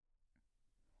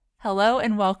Hello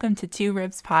and welcome to Two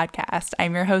Ribs Podcast.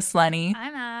 I'm your host, Lenny.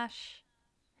 I'm Ash.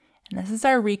 And this is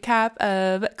our recap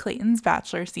of Clayton's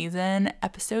Bachelor season,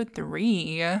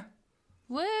 Ep.3.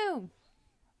 Woo!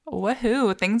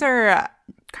 Woohoo! Things are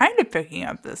kind of picking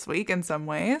up this week in some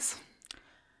ways.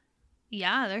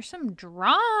 Yeah, there's some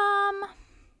drum.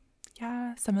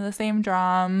 Yeah, some of the same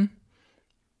drum.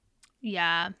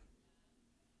 Yeah.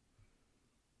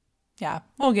 Yeah,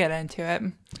 we'll get into it.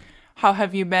 How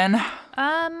have you been?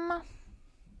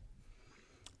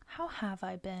 How have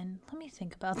I been? Let me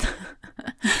think about that.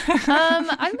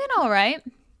 I've been all right.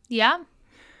 Yeah.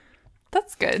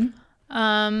 That's good.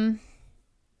 Nothing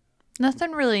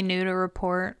really new to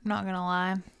report, not gonna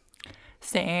lie.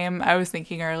 Same. I was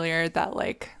thinking earlier that,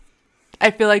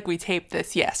 I feel like we taped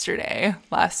this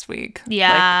last week.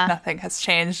 Yeah. Nothing has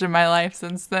changed in my life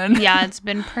since then. Yeah, it's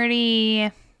been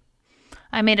pretty...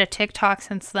 I made a TikTok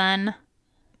since then.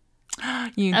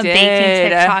 You a did. baking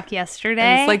TikTok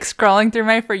yesterday. I was scrolling through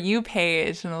my For You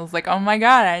page and I was like, oh my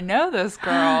God, I know this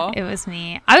girl. It was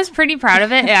me. I was pretty proud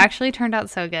of it. It actually turned out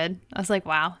so good. I was like,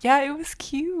 wow. Yeah, it was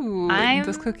cute.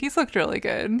 Those cookies looked really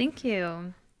good. Thank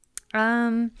you.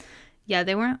 Yeah,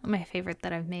 they weren't my favorite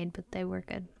that I've made, but they were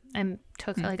good. I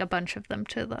took a bunch of them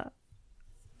to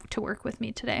work with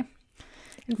me today.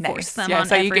 And forced them on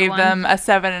so everyone. You gave them a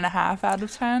 7.5 out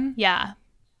of 10? Yeah.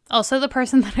 Also, the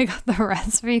person that I got the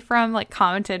recipe from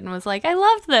commented and was like, I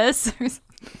love this.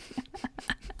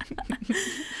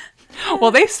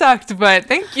 Well, they sucked, but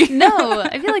thank you. No,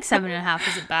 I feel like 7.5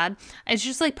 isn't bad. It's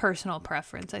just personal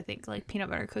preference. I think peanut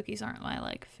butter cookies aren't my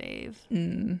fave,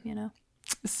 you know?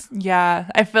 Yeah,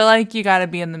 I feel like you got to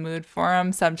be in the mood for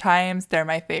them. Sometimes they're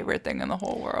my favorite thing in the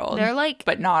whole world. They're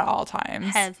but not all times.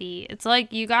 Heavy. It's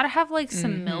you got to have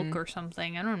some milk or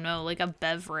something. I don't know, a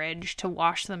beverage to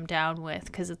wash them down with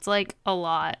because it's a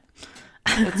lot.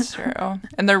 It's true.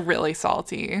 And they're really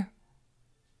salty.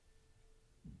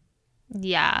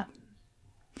 Yeah.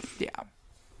 Yeah.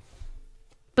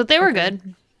 But they were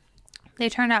good. They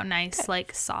turned out nice,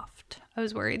 soft. I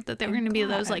was worried that they were going to be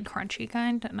those crunchy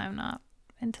kind, and I'm not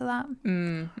into that.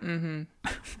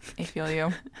 I feel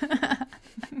you.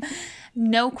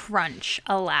 No crunch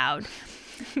allowed.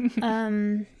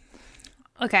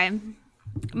 Okay.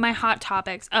 My hot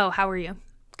topics. Oh, how are you?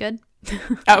 Good?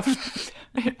 Oh,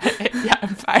 yeah,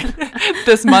 I'm fine.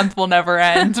 This month will never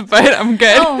end, but I'm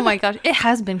good. Oh my gosh. It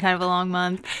has been kind of a long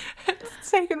month. It's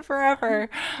taken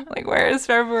forever. Where is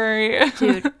February?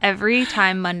 Dude, every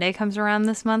time Monday comes around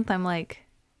this month, I'm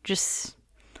just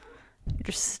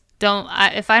don't.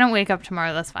 If I don't wake up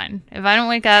tomorrow, that's fine. If I don't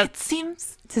wake up it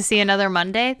seems to see another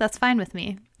Monday, that's fine with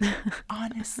me.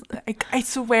 Honestly, I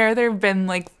swear there have been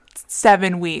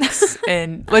 7 weeks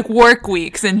in work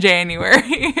weeks in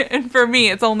January, and for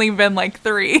me, it's only been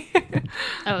 3.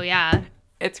 Oh yeah,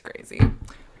 it's crazy.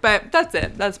 But that's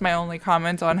it. That's my only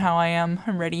comment on how I am.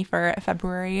 I'm ready for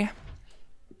February.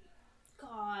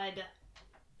 God.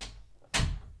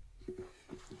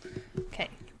 Okay,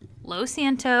 Lo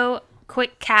Santo.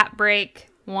 Quick cat break.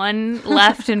 One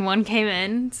left and one came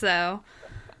in, so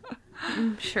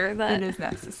I'm sure that it is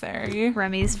necessary.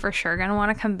 Remy's for sure gonna want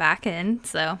to come back in,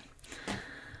 so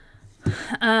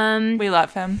we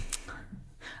love him.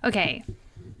 Okay.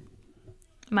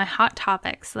 My hot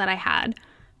topics that I had.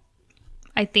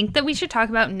 I think that we should talk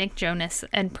about Nick Jonas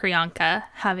and Priyanka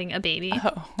having a baby.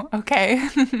 Oh, okay.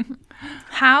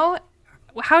 How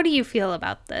do you feel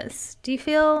about this? Do you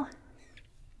feel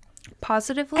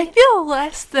positively? I feel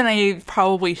less than I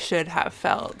probably should have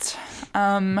felt.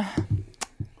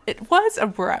 It was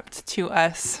abrupt to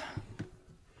us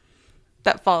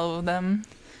that follow them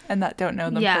and that don't know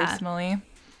them personally.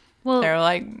 Well,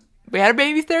 they're we had a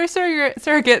baby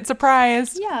surrogate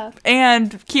surprise. Yeah.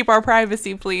 And keep our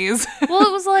privacy, please.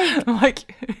 Well, it was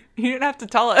you didn't have to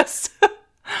tell us.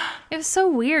 It was so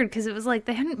weird because it was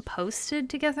they hadn't posted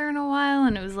together in a while,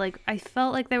 and it was I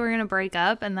felt like they were gonna break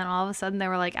up, and then all of a sudden they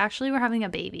were actually we're having a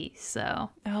baby. So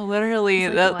literally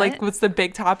that what's the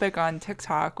big topic on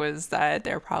TikTok was that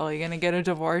they're probably gonna get a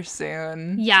divorce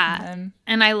soon. Yeah.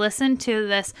 And I listened to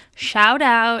this shout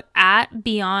out at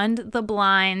Beyond the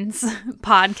Blinds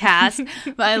podcast.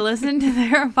 But I listened to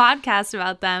their podcast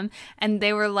about them, and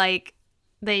they were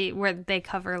they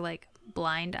cover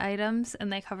blind items,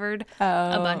 and they covered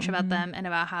a bunch about them and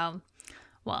about how,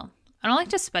 well, I don't like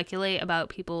to speculate about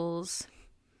people's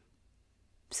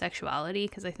sexuality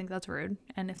because I think that's rude,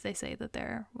 and if they say that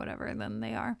they're whatever, then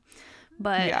they are.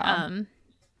 But yeah.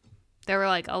 There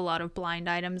were a lot of blind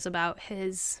items about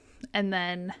his, and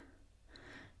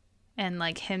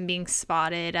him being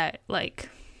spotted at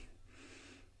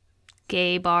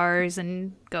gay bars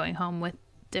and going home with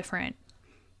different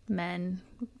men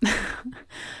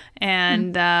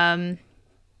And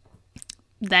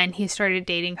then he started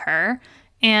dating her.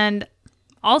 And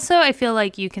also, I feel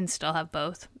like you can still have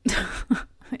both.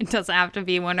 It doesn't have to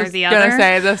be one or the other. I was gonna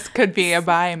say, this could be a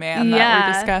bi man that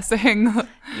we're discussing.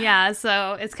 Yeah,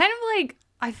 so it's kind of like,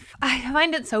 I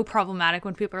find it so problematic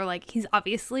when people are like, he's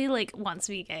obviously like wants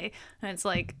to be gay. And it's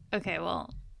like, okay,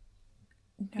 well,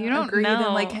 you don't agreed, know.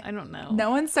 And, like, I don't know.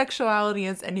 No one's sexuality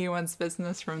is anyone's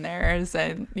business from theirs.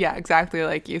 And yeah, exactly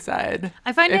like you said.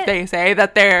 I find if they say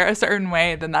that they're a certain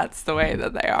way, then that's the way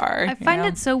that they are. I find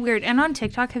it so weird. And on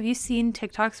TikTok, have you seen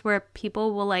TikToks where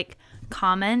people will like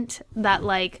comment that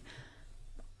like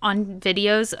on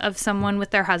videos of someone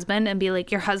with their husband and be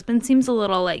like, your husband seems a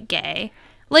little like gay?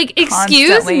 Like, excuse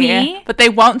Constantly. me? But they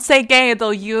won't say gay.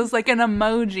 They'll use like an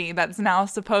emoji that's now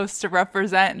supposed to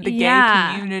represent the gay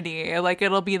community. Like,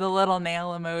 it'll be the little nail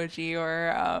emoji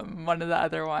or one of the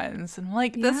other ones. And I'm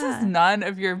like, this is none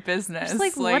of your business. Just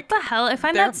like, what the hell? I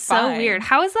find that so weird.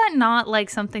 How is that not like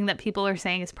something that people are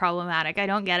saying is problematic? I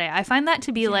don't get it. I find that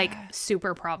to be like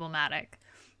super problematic.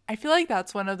 I feel like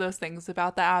that's one of those things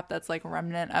about the app that's like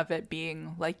remnant of it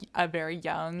being like a very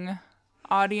young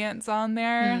audience on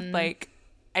there. Like,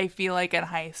 I feel like in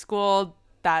high school,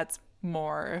 that's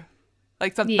more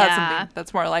like that's something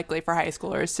that's more likely for high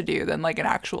schoolers to do than like an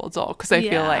actual adult. Because I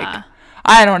feel like,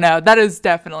 I don't know, that is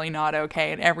definitely not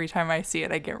okay. And every time I see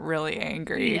it, I get really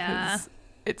angry because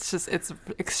it's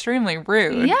extremely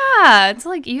rude. Yeah, it's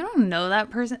like, you don't know that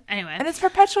person. Anyway. And it's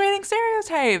perpetuating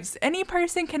stereotypes. Any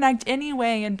person can act any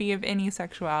way and be of any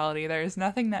sexuality. There's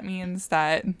nothing that means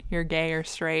that you're gay or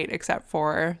straight except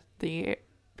for the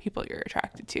people you're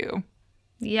attracted to.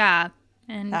 Yeah,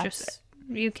 and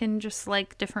you can just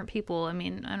like different people. I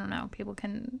mean, I don't know. People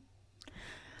can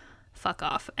fuck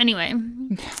off. Anyway,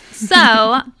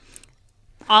 so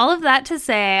all of that to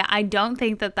say, I don't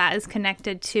think that that is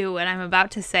connected to what I'm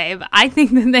about to say, but I think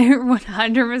that they're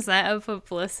 100% a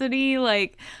publicity,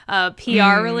 like a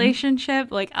PR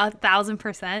relationship, like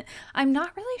 1,000%. I'm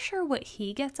not really sure what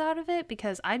he gets out of it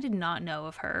because I did not know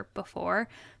of her before,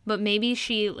 but maybe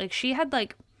she had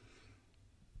like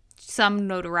some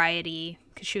notoriety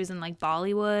because she was in like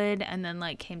Bollywood and then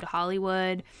like came to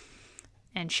Hollywood,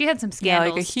 and she had some scandals.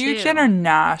 Yeah, like a huge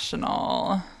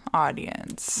international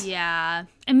audience. Yeah,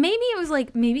 and maybe it was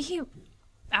like he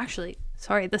actually.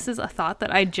 Sorry, this is a thought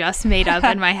that I just made up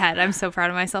in my head. I'm so proud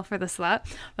of myself for this thought.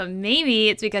 But maybe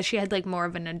it's because she had like more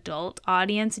of an adult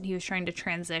audience, and he was trying to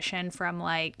transition from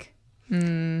like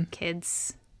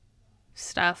kids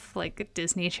stuff like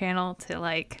Disney Channel to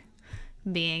like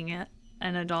being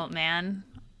an adult man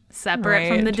separate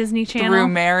from the Disney Channel. Through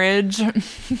marriage.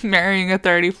 Marrying a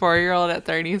 34-year-old at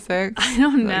 36. I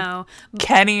don't know.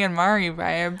 Kenny and Mari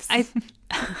vibes.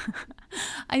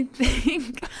 I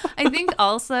think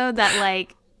also that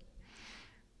like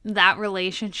that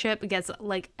relationship gets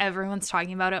like everyone's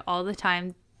talking about it all the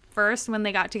time. First, when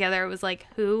they got together, it was like,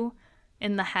 who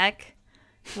in the heck?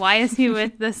 Why is he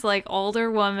with this like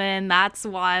older woman? That's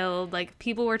wild. Like,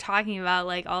 people were talking about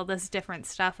like all this different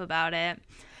stuff about it.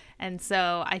 And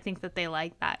so I think that they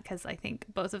like that because I think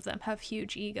both of them have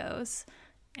huge egos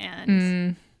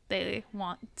and they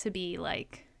want to be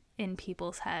like in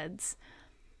people's heads.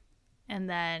 And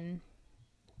then,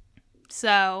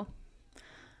 so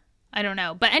I don't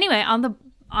know. But anyway,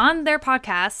 on their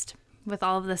podcast with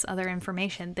all of this other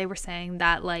information, they were saying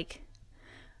that like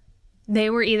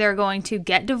they were either going to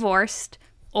get divorced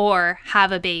or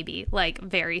have a baby like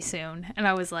very soon. And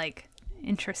I was like,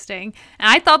 interesting. And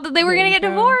I thought that they were going to get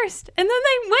divorced. And then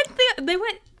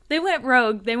they went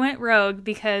rogue. They went rogue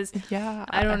because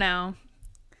I don't know.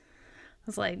 I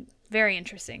was like, very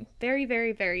interesting. Very,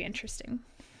 very, very interesting.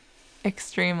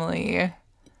 Extremely.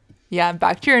 Yeah,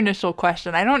 back to your initial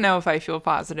question. I don't know if I feel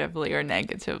positively or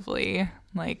negatively.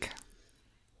 Like,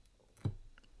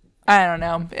 I don't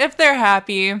know. If they're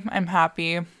happy, I'm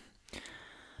happy.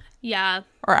 Yeah.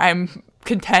 Or I'm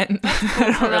content.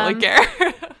 I don't really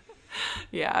care.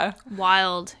 Yeah.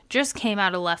 Wild. Just came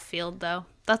out of left field, though.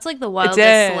 That's like the wildest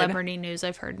celebrity news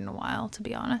I've heard in a while, to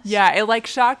be honest. Yeah, it like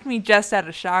shocked me just at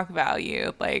a shock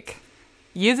value. Like,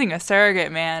 using a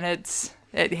surrogate, man, it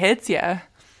hits you.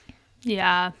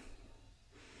 Yeah.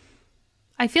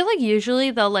 I feel like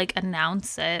usually they'll like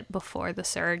announce it before the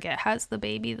surrogate has the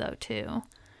baby, though, too.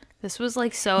 This was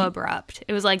like so abrupt.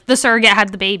 It was like, the surrogate had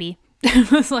the baby.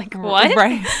 It was like, what?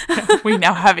 Right. We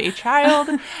now have a child.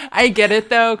 I get it,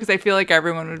 though, because I feel like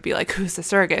everyone would be like, who's the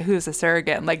surrogate? Who's the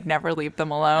surrogate? And like never leave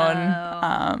them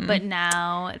alone. But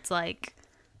now it's like,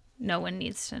 no one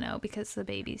needs to know because the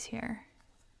baby's here.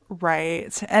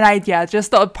 Right. And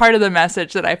just the part of the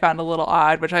message that I found a little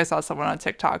odd, which I saw someone on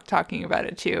TikTok talking about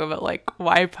it too, but like,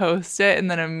 why post it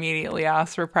and then immediately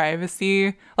ask for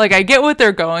privacy? Like, I get what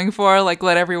they're going for, like,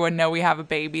 let everyone know we have a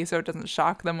baby so it doesn't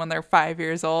shock them when they're 5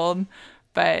 years old.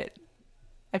 But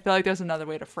I feel like there's another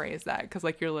way to phrase that, because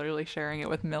like, you're literally sharing it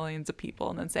with millions of people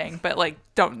and then saying, but like,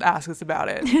 don't ask us about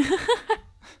it.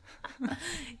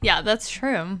 Yeah, that's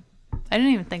true. I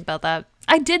didn't even think about that.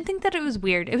 I did think that it was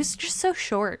weird. It was just so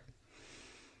short.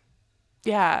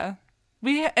 Yeah.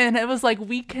 And it was like,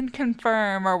 we can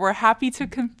confirm, or we're happy to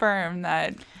confirm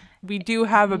that we do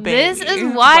have a baby. This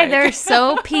is why they're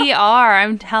so PR.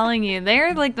 I'm telling you.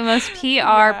 They're like the most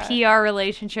PR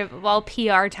relationship of all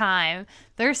PR time.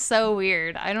 They're so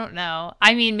weird. I don't know.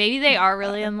 I mean, maybe they are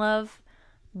really in love,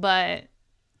 but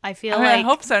I feel like... I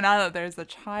hope so, now that there's a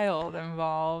child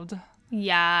involved.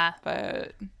 Yeah.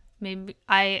 But... maybe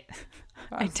I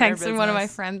texted one of my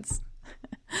friends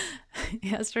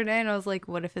yesterday and I was like,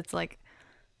 what if it's like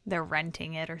they're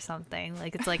renting it or something?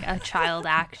 Like it's like a child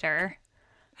actor.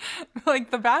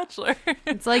 Like The Bachelor.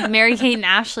 It's like Mary-Kate and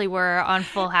Ashley were on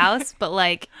Full House, but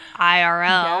like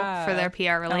IRL for their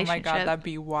PR relationship. Oh my God, that'd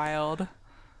be wild.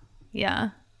 Yeah.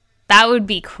 That would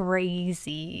be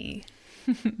crazy.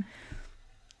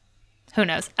 Who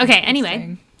knows? Okay,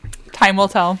 anyway. Time will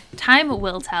tell. Time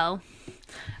will tell.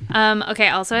 Okay,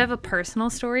 also I have a personal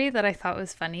story that I thought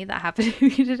was funny that happened to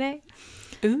me today.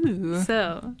 Ooh.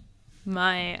 So,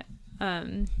 my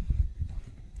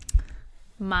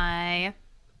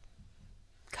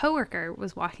coworker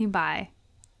was walking by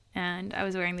and I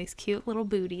was wearing these cute little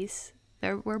booties.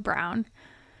 They were brown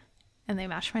and they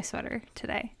matched my sweater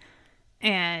today.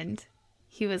 And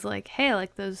he was like, "Hey, I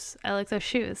like those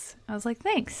shoes." I was like,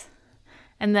 "Thanks."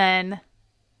 And then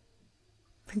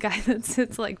the guy that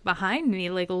sits like behind me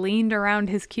like leaned around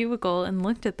his cubicle and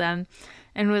looked at them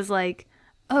and was like,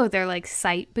 "Oh, they're like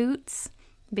site boots,"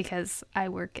 because I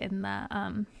work in the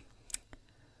I'm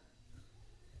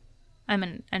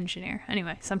an engineer.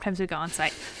 Anyway, sometimes we go on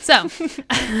site. So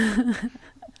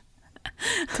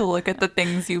to look at the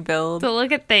things you build. To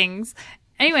look at things.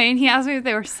 Anyway, and he asked me if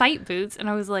they were site boots and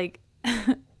I was like,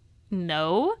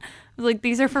 "No." I was like,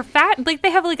 "These are for like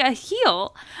they have like a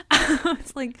heel." I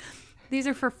was like, "These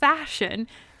are for fashion."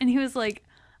 And he was like,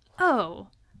 "Oh,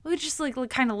 well, it just like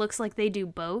kind of looks like they do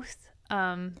both.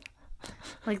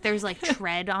 Like there's like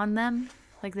tread on them,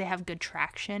 like they have good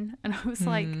traction." And I was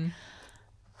like,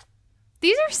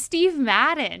 "These are Steve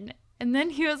Madden." And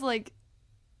then he was like,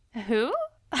 "Who?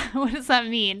 What does that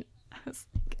mean?" I was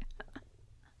like,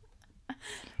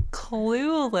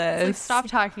 clueless. Like, stop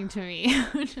talking to me.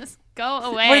 Just go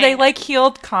away. Were they like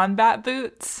heeled combat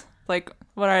boots? Like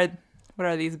what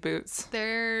are these boots?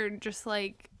 They're just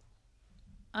like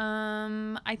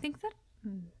I think that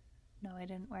no, I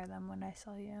didn't wear them when I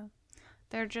saw you.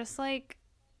 They're just like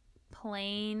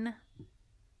plain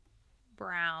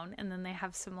brown and then they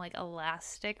have some like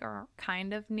elastic or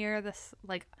kind of near this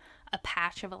like a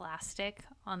patch of elastic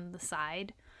on the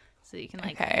side so you can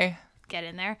like get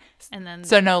in there. And then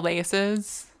so no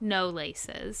laces? No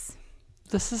laces.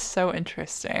 This is so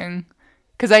interesting.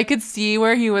 Because I could see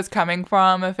where he was coming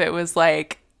from if it was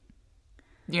like,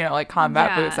 you know, like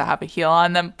combat boots that have a heel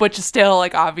on them, which is still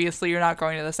like, obviously you're not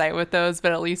going to the site with those,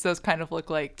 but at least those kind of look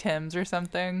like Tim's or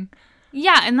something.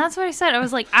 Yeah, and that's what I said. I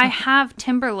was like, I have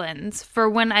Timberlands for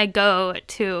when I go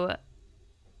to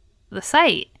the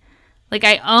site. Like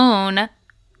I own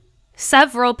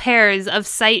several pairs of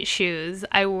site shoes.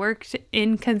 I worked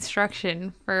in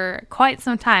construction for quite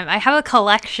some time. I have a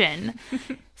collection.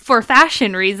 For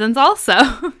fashion reasons also.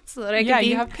 So that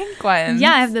you have pink ones.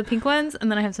 Yeah, I have the pink ones,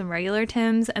 and then I have some regular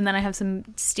Tims, and then I have some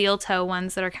steel toe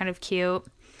ones that are kind of cute.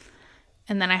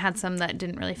 And then I had some that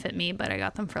didn't really fit me, but I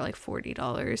got them for like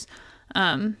 $40.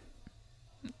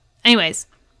 Anyways.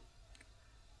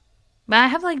 But I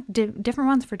have like different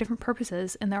ones for different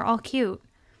purposes, and they're all cute.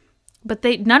 But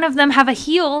none of them have a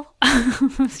heel.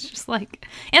 It's just like,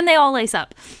 and they all lace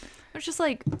up. It's just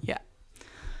like, yeah.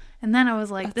 And then I was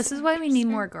like, this is why we need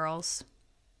more girls.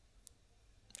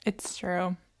 It's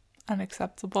true.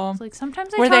 Unacceptable. It's like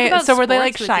sometimes I talk about so were they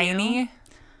like sports shiny?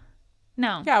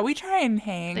 No. Yeah, we try and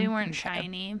hang. They weren't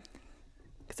shiny.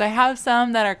 Because I have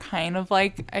some that are kind of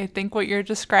like, I think what you're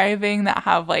describing, that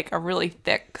have like a really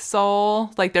thick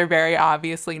sole. Like they're very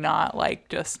obviously not like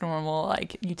just normal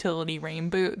like utility rain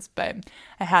boots. But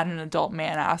I had an adult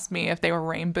man ask me if they were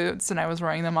rain boots and I was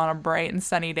wearing them on a bright and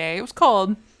sunny day. It was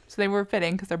cold. So they were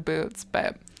fitting because they're boots,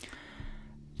 but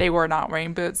they were not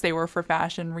rain boots. They were for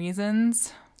fashion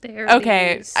reasons.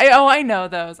 Okay. I know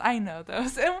those. In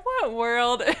what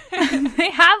world? They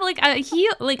have like a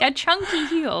heel, like a chunky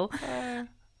heel.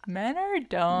 Men are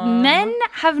dumb. Men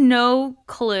have no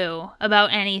clue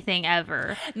about anything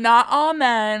ever. Not all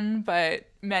men, but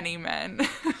many men.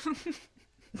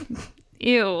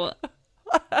 Ew.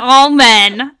 All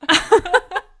men.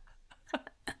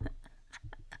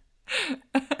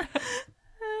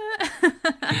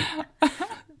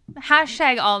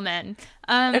 Hashtag all men.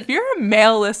 If you're a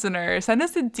male listener, send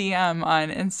us a DM on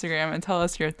Instagram and tell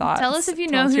us your thoughts. Tell us if you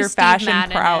Tell know us who your Steve fashion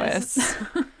Madden prowess. is.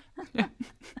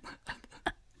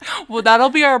 Well,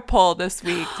 that'll be our poll this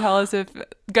week. Tell us if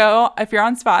you're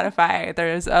on Spotify,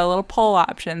 there's a little poll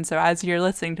option. So as you're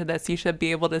listening to this, you should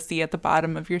be able to see at the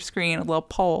bottom of your screen a little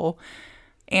poll.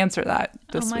 Answer that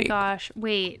this week. Oh my gosh.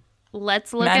 Wait.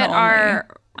 Let's look Men at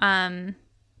only.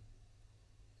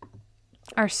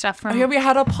 our stuff from we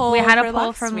had a poll. We had a for poll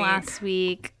last from week. last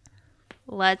week.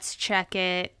 Let's check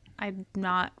it. I'm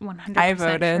not 100% I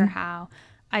voted. sure how.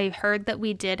 I heard that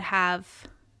we did have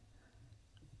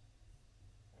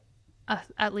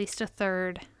at least a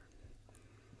third.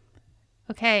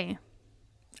 Okay.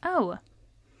 Oh.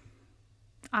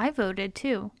 I voted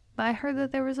too, but I heard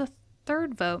that there was a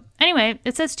third vote. Anyway,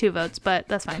 it says 2 votes, but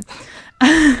that's fine.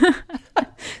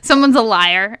 Someone's a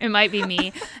liar. It might be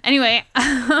me. Anyway,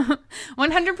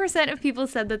 100% of people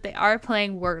said that they are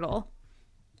playing Wordle.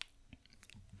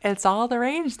 It's all the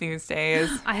rage these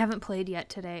days. I haven't played yet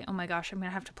today. Oh my gosh, I'm going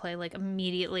to have to play like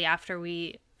immediately after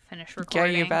we finish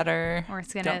recording. Yeah, you better. Or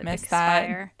it's going Don't to miss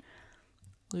expire.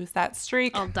 That. Lose that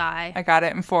streak. I'll die. I got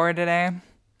it in 4 today.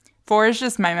 4 is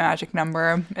just my magic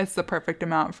number. It's the perfect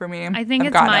amount for me. I think I've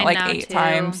it's gotten mine it like now 8 too.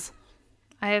 times.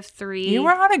 I have 3. You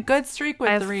were on a good streak with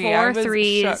I have 3. 4 I was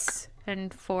 3s shook.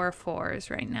 and 4 4s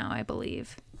right now, I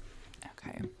believe.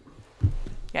 Okay.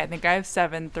 Yeah, I think I have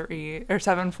 7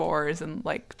 4s and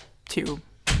like 2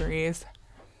 3s.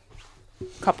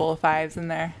 Couple of 5s in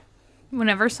there.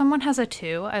 Whenever someone has a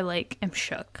 2, I like am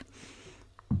shook.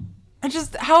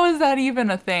 How is that even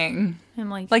a thing?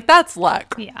 I'm like that's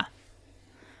luck. yeah.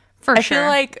 For I sure. feel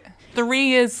like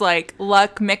 3 is like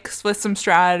luck mixed with some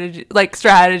strategy,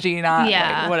 not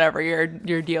like whatever your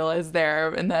deal is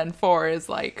there. And then 4 is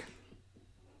like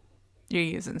you're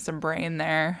using some brain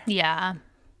there. Yeah.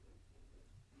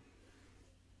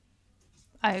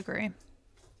 I agree.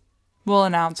 We'll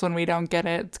announce when we don't get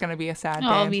it. It's going to be a sad day.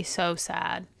 I'll be so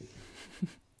sad.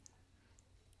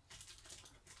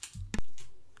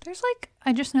 There's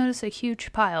I just noticed a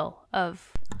huge pile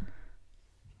of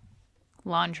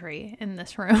laundry in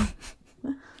this room.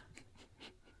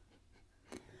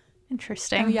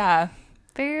 Interesting. Oh, yeah.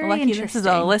 Very Lucky interesting. this is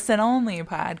a listen-only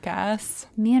podcast.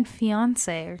 Me and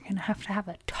fiance are going to have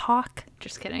a talk.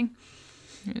 Just kidding.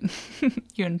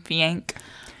 You and Fiank.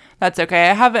 That's okay.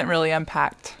 I haven't really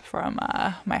unpacked from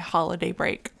my holiday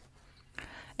break.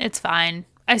 It's fine.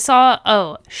 I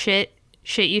saw, shit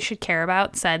you should care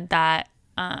about said that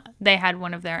they had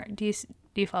one of their, do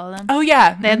you follow them? Oh,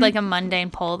 yeah. They had like a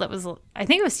mundane poll that was, I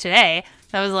think it was today,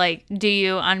 that was like, do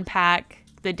you unpack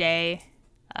the day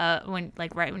when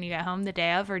right when you get home the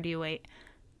day of, or do you wait?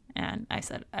 And I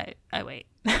said, I wait.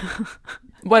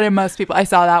 What did most people, I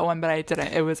saw that one, but I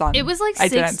didn't. It was like I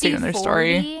didn't see it in their 40,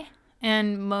 story.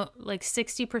 and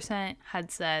 60%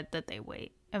 had said that they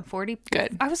wait. And 40,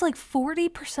 good. I was like,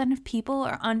 40% of people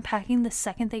are unpacking the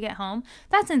second they get home.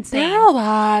 That's insane. There are a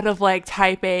lot of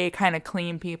type A kind of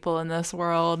clean people in this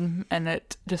world, and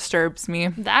it disturbs me.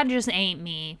 That just ain't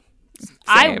me.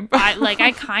 Same.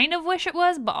 I kind of wish it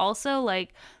was, but also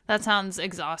that sounds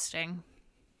exhausting.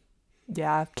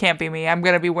 Yeah, can't be me. I'm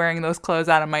going to be wearing those clothes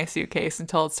out of my suitcase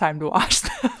until it's time to wash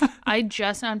them. I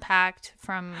just unpacked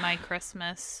from my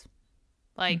Christmas,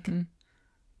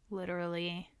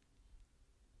 literally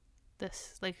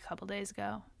this, a couple days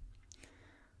ago.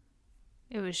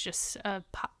 It was just I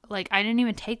didn't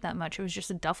even take that much. It was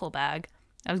just a duffel bag.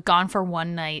 I was gone for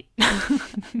one night. I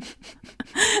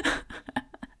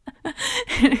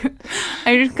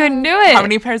just couldn't do it. How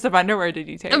many pairs of underwear did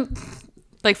you take?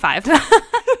 5.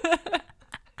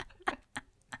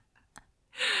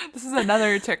 This is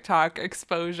another TikTok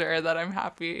exposure that I'm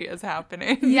happy is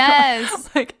happening. Yes.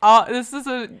 This is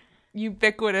a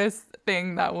ubiquitous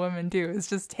thing that women do, is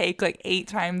just take 8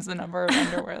 times the number of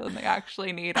underwear than they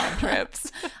actually need on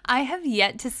trips. I have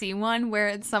yet to see one where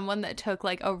it's someone that took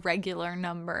a regular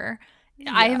number.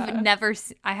 Yeah.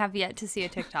 I have yet to see a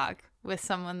TikTok with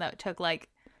someone that took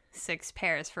 6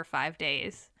 pairs for 5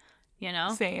 days,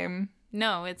 Same.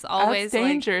 No, it's always That's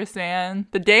dangerous, man.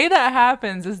 The day that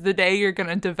happens is the day you're going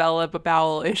to develop a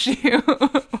bowel issue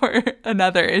or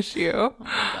another issue. Oh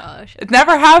my gosh. It's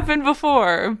never happened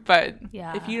before, but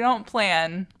Yeah. if you don't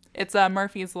plan, it's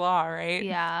Murphy's Law, right?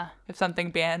 Yeah. If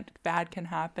something bad can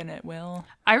happen, it will.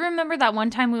 I remember that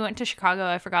one time we went to Chicago,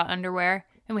 I forgot underwear.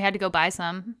 And we had to go buy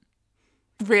some.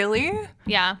 Really?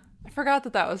 Yeah. I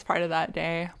forgot that was part of that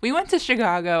day. We went to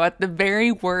Chicago at the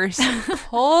very worst,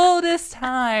 coldest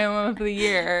time of the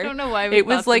year. I don't know why it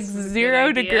was like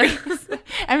 0 degrees.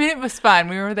 I mean, it was fun.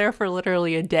 We were there for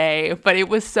literally a day, but it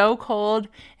was so cold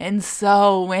and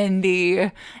so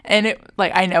windy. And it,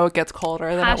 like, I know it gets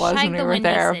colder than it was when we were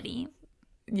there. City.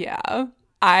 Yeah.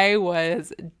 I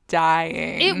was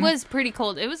dying. It was pretty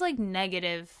cold. It was like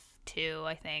 -2,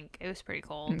 I think. It was pretty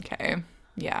cold. Okay.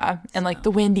 Yeah, and like the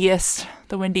windiest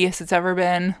it's ever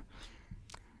been.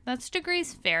 That's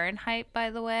degrees Fahrenheit, by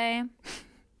the way.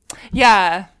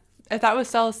 Yeah, if that was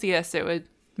Celsius, it would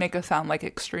make us sound like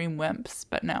extreme wimps,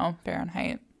 but no,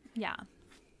 Fahrenheit. Yeah.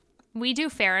 We do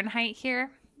Fahrenheit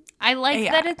here. I like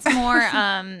that it's more,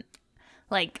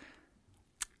 like,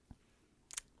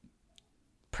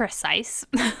 precise.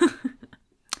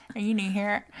 Are you new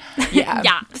here? Yeah,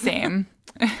 yeah. Same.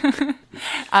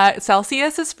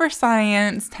 Celsius is for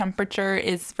science, temperature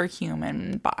is for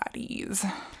human bodies.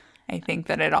 I think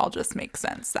that it all just makes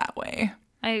sense that way.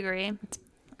 I agree.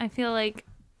 I feel like,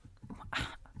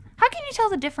 how can you tell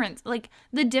the difference? Like,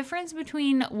 the difference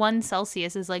between 1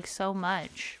 Celsius is like so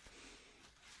much.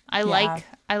 I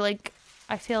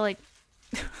feel like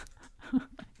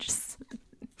just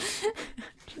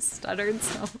stuttered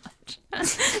so much.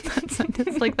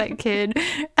 It's like that kid.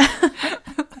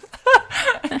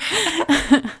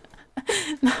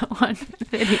 That one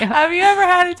video. Have you ever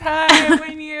had a time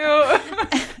when you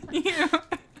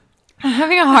I'm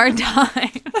having a hard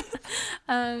time.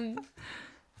 I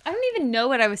don't even know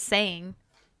what I was saying.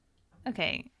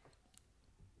 Okay.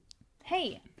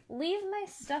 Hey, leave my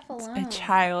stuff alone. A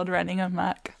child running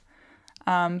amok.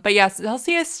 But yes,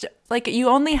 Celsius, like, you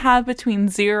only have between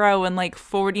 0 and like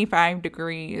 45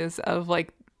 degrees of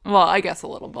like, well, I guess a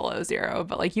little below 0,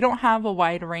 but like you don't have a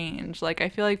wide range. Like, I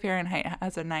feel like Fahrenheit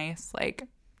has a nice like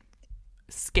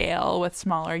scale with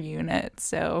smaller units,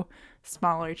 so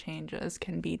smaller changes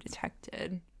can be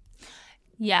detected.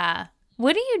 Yeah.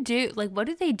 What do you do? Like, what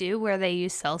do they do where they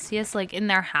use Celsius, like in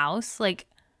their house? Like,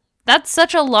 that's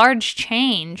such a large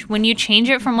change when you change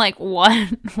it from like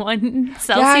one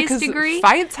Celsius degree.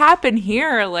 Fights happen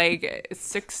here, like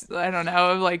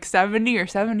 70 or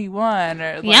 71,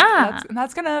 or like, yeah,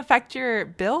 that's gonna affect your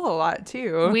bill a lot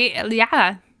too.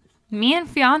 Me and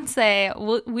fiance,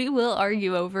 we will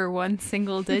argue over one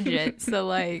single digit. So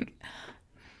like,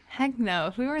 heck no.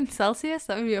 If we were in Celsius,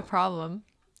 that would be a problem.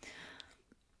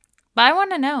 But I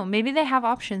want to know. Maybe they have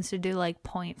options to do like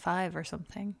 0.5 or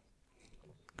something.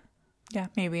 Yeah,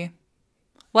 maybe.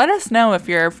 Let us know if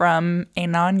you're from a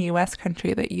non-US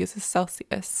country that uses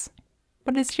Celsius.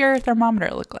 What does your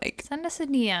thermometer look like? Send us a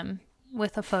DM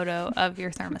with a photo of your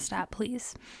thermostat,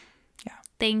 please. Yeah.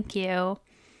 Thank you.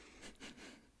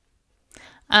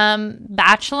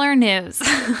 Bachelor news.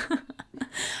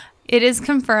 It is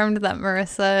confirmed that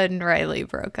Marissa and Riley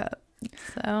broke up.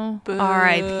 So,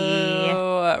 R.I.P.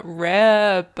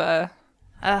 RIP.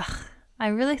 Ugh. I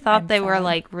really thought they were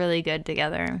like really good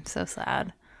together. I'm so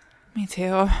sad. Me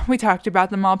too. We talked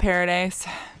about them all paradise.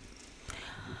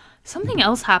 Something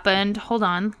else happened. Hold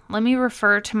on. Let me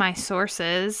refer to my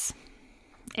sources,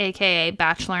 aka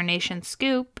Bachelor Nation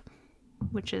Scoop,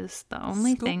 which is the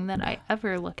only thing that I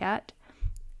ever look at.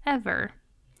 Ever.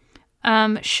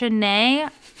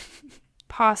 Shanae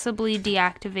possibly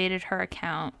deactivated her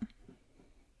account.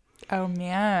 Oh,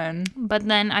 man. But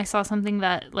then I saw something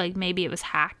that like maybe it was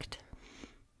hacked.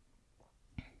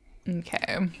 Okay.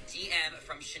 DM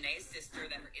from Shanae's sister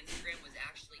that her Instagram was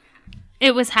actually hacked.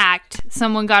 It was hacked.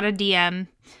 Someone got a DM.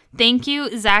 Thank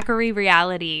you, Zachary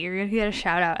Reality. You're going to get a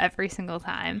shout out every single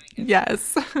time.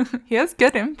 Yes. He has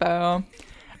good info.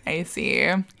 I see.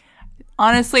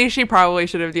 Honestly, she probably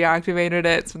should have deactivated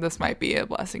it, so this might be a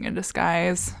blessing in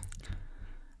disguise.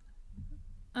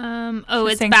 She's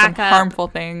it's back some up. Harmful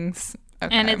things.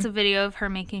 Okay. And it's a video of her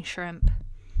making shrimp.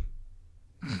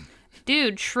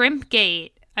 Dude,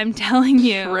 Shrimpgate. I'm telling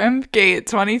you. Shrimpgate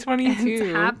 2022.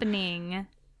 It's happening.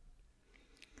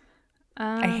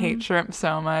 I hate shrimp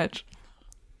so much.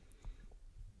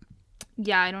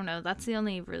 Yeah, I don't know. That's the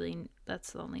only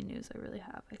news I really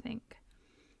have, I think.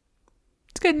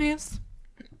 It's good news.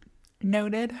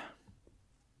 Noted.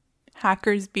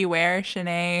 Hackers beware.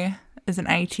 Shanae is an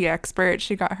IT expert.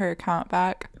 She got her account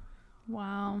back.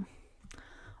 Wow.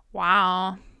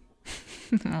 Wow.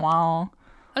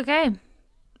 Okay.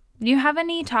 Do you have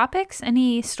any topics?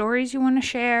 Any stories you want to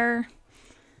share?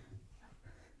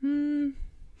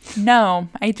 No,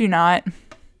 I do not.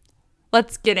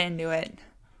 Let's get into it.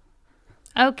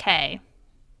 Okay.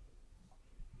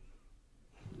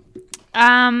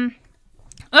 Okay.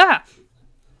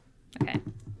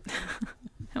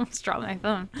 almost dropped my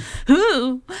phone.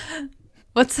 Ooh.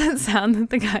 What's that sound that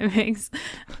the guy makes?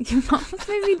 You almost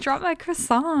made me drop my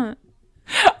croissant.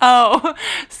 Oh,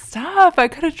 stop. I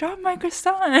could have dropped my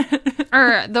croissant.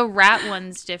 Or the rat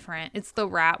one's different. It's the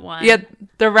rat one. Yeah,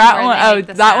 the rat Where one. they Oh, make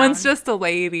the that one's sound. just a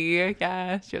lady.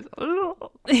 Yeah, she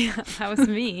was. Yeah, that was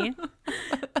me.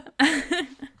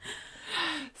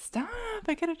 Stop.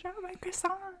 I could have dropped my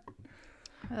croissant.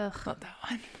 Ugh, Love that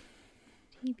one.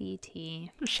 TBT.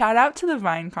 Shout out to the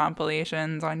Vine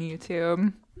compilations on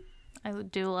YouTube. I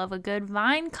do love a good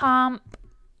Vine comp.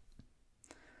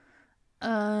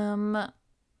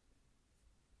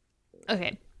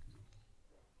 Okay.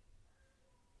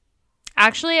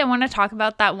 Actually, I want to talk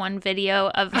about that one video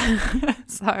of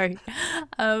sorry.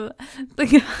 Of the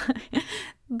guy,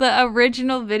 the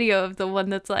original video of the one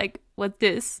that's like, what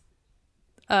this?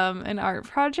 An art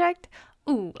project?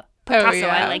 Ooh, Picasso,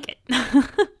 yeah. I like it.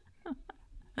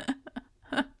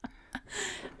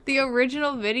 The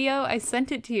original video, I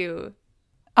sent it to you.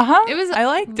 It was I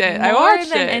liked it. more I watched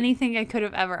than it. anything I could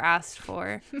have ever asked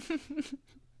for.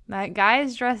 That guy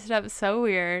is dressed up so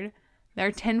weird.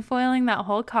 They're tinfoiling that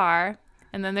whole car,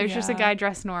 and then there's just a Yeah. guy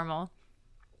dressed normal.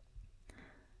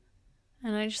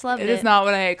 And I just loved it. It is not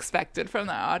what I expected from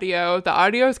the audio. The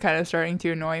audio is kind of starting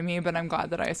to annoy me, but I'm glad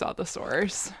that I saw the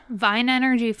source. Vine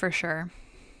energy for sure.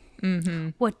 Mm-hmm.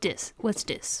 What dis? What's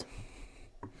dis?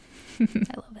 I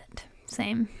love it.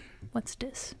 Same. What's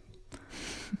dis?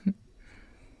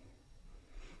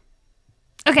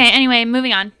 Okay, anyway,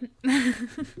 moving on.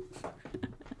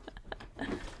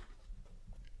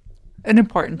 An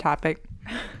important topic.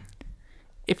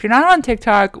 If you're not on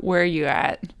TikTok, where are you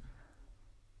at?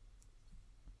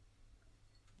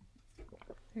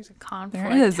 There's a conflict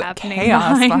There is happening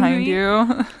chaos behind me.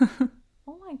 you.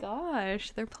 Oh my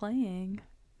gosh, they're playing.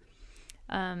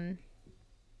 One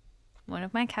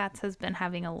of my cats has been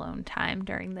having alone time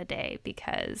during the day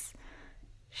because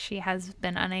she has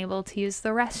been unable to use the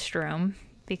restroom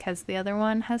because the other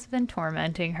one has been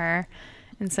tormenting her.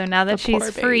 And so now that The poor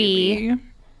she's free, baby.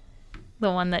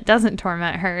 the one that doesn't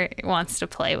torment her wants to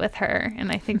play with her.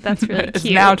 And I think that's really It's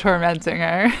cute. now tormenting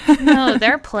her. No,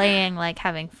 they're playing, like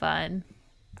having fun.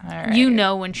 All right. You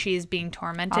know when she's being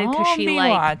tormented because I'll she be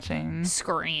like watching.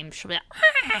 screams. She'll be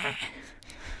like,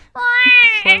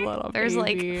 Poor little there's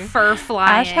baby. like fur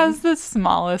flying. Ash has the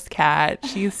smallest cat.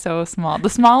 She's so small. The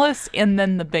smallest and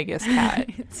then the biggest cat.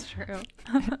 It's true.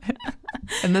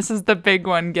 And this is the big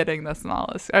one getting the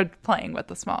smallest, or playing with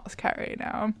the smallest cat right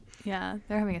now. Yeah,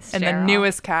 they're having a And stare the off.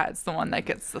 newest cat's the one that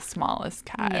gets the smallest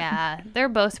cat. Yeah, they're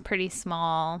both pretty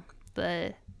small.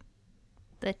 The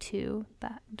two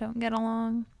that don't get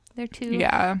along. They're two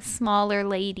Yeah. smaller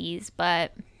ladies,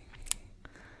 but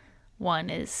one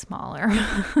is smaller.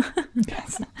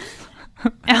 Yes.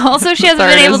 And also, she hasn't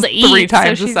Third been able is to eat. 3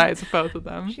 times so the size of both of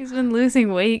them. she's been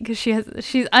losing weight because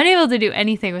she's unable to do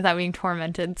anything without being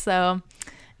tormented. So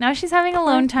now she's having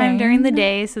alone time during the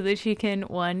day so that she can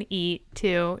 1, eat,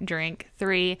 2, drink,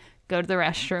 3, go to the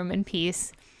restroom in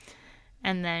peace,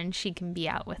 and then she can be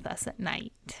out with us at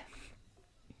night.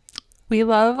 We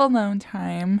love alone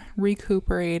time,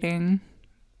 recuperating,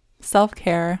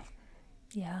 self-care.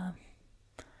 Yeah.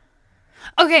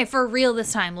 Okay, for real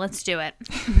this time, let's do it.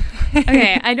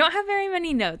 Okay, I don't have very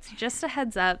many notes. Just a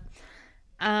heads up.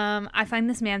 I find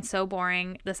this man so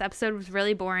boring. This episode was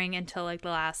really boring until like the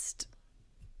last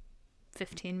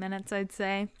 15 minutes, I'd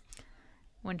say,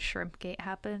 when Shrimpgate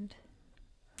happened.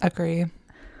 Agree.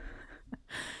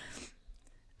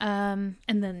 And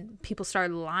then people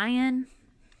started lying.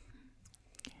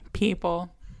 People.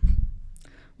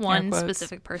 One quotes.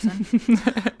 specific person.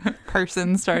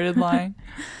 Person started lying.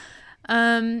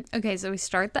 Okay, so we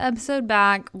start the episode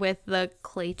back with the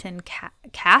Clayton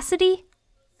Cassidy?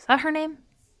 Is that her name?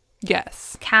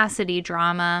 Yes. Cassidy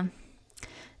drama.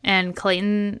 And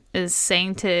Clayton is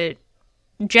saying to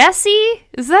Jesse,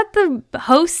 is that the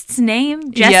host's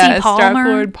name? Jesse yes, Palmer? Dark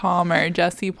Lord Palmer.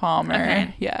 Jesse Palmer.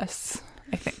 Okay. Yes,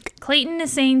 I think. Clayton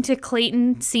is saying to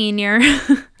Clayton Sr.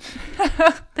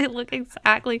 They look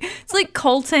exactly. It's like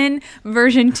Colton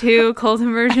version 2,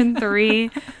 Colton version 3.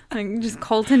 Like just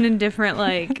Colton in different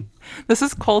like This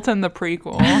is Colton the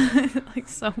prequel. like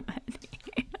so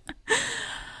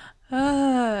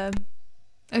many.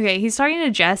 Okay, he's talking to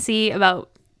Jesse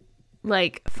about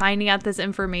like finding out this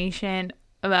information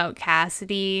about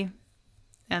Cassidy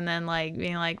and then like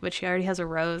being like, but she already has a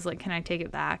rose, like can I take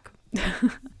it back?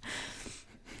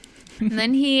 And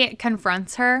then he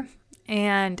confronts her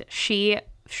and she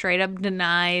straight up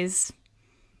denies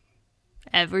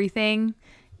everything.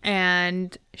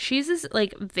 And she's this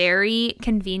like very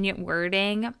convenient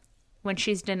wording when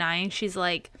she's denying. She's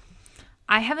like,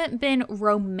 I haven't been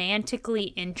romantically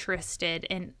interested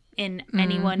in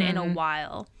anyone in a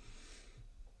while.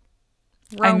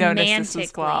 I noticed this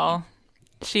as well.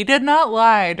 She did not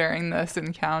lie during this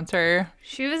encounter.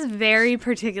 She was very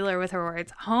particular with her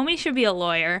words. Homie should be a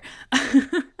lawyer.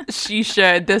 She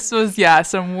should. This was,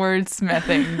 some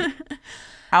wordsmithing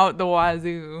out the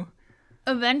wazoo.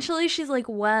 Eventually, she's like,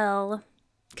 well,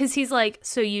 because he's like,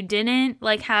 so you didn't,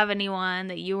 like, have anyone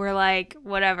that you were like,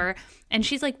 whatever. And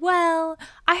she's like, well,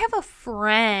 I have a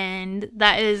friend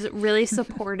that is really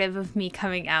supportive of me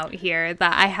coming out here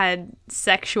that I had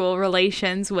sexual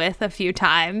relations with a few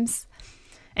times.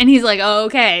 And he's like, oh,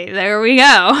 okay, there we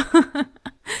go.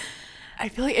 I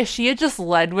feel like if she had just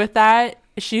led with that,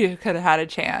 she could have had a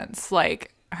chance.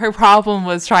 Like, her problem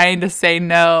was trying to say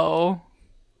no.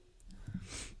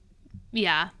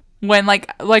 Yeah. When,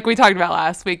 like we talked about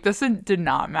last week, this did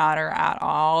not matter at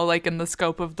all, like, in the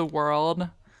scope of the world.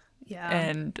 Yeah.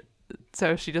 And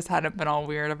so she just hadn't been all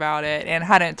weird about it and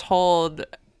hadn't told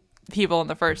people in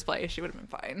the first place. She would have been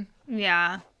fine.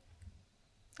 Yeah.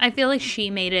 I feel like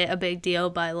she made it a big deal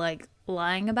by, like,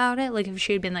 lying about it. Like, if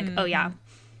she had been like, oh, yeah,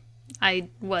 I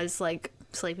was, like,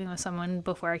 sleeping with someone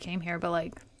before I came here, but,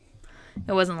 like,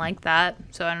 it wasn't like that,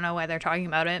 so I don't know why they're talking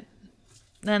about it.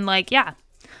 Then, like, yeah.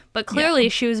 But clearly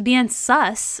she was being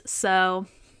sus, so.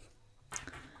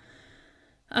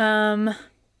 Anyway,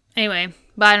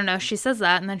 but I don't know. She says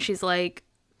that, and then she's like,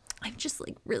 I've just,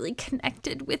 like, really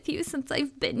connected with you since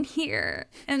I've been here.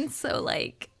 And so,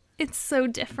 like, it's so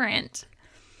different.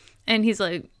 And he's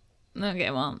like,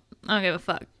 okay, well, I don't give a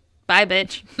fuck. Bye,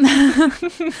 bitch.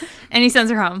 And he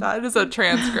sends her home. That is a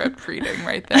transcript reading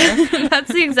right there.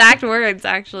 That's the exact words,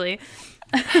 actually.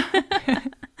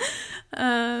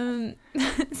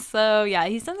 So, yeah,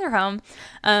 he sends her home.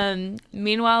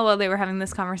 Meanwhile, while they were having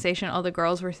this conversation, all the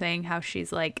girls were saying how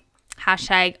she's like,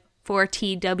 hashtag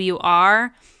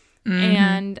 4TWR.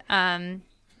 And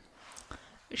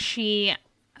she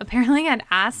apparently had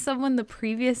asked someone the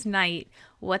previous night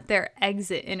what their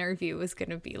exit interview was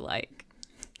going to be like.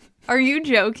 Are you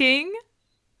joking?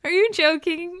 Are you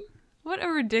joking? What a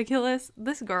ridiculous...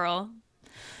 This girl.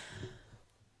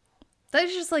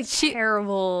 That's just, like,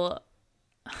 terrible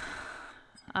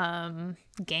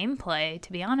gameplay,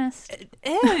 to be honest. It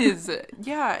is.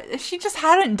 Yeah. She just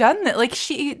hadn't done that. Like,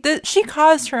 she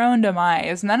caused her own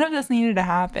demise. None of this needed to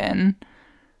happen.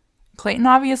 Clayton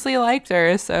obviously liked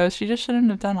her, so she just shouldn't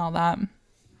have done all that.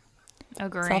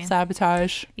 Agree.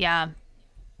 Self-sabotage. Yeah.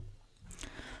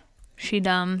 She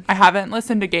dumb. I haven't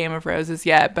listened to Game of Roses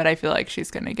yet, but I feel like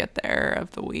she's going to get there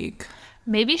of the week.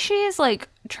 Maybe she is, like,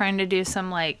 trying to do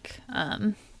some, like,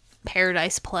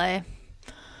 Paradise play.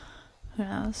 Who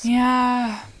knows?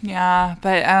 Yeah,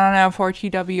 but I don't know,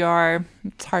 4TWR,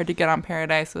 it's hard to get on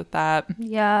Paradise with that.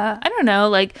 Yeah, I don't know,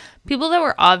 like, people that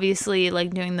were obviously,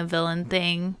 like, doing the villain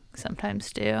thing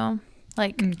sometimes do.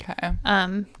 Like, okay.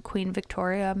 Queen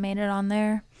Victoria made it on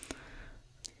there.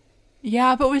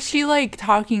 Yeah, but was she, like,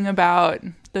 talking about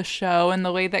the show and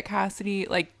the way that Cassidy,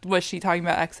 like, was she talking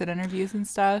about exit interviews and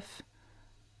stuff?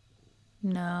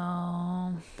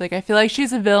 No. Like, I feel like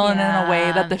she's a villain in a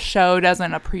way that the show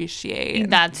doesn't appreciate.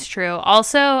 That's true.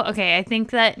 Also, okay, I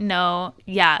think that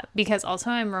because also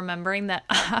I'm remembering that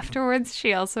afterwards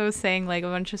she also was saying, like, a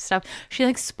bunch of stuff. She,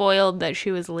 like, spoiled that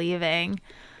she was leaving.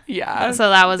 Yeah. So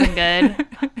that wasn't good.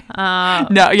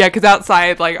 No, yeah, because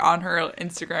outside, like, on her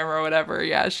Instagram or whatever,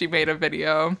 yeah, she made a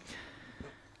video.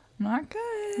 Not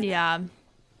good. Yeah.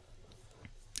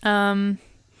 So,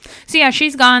 yeah,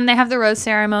 she's gone. They have the rose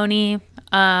ceremony.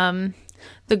 The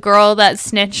girl that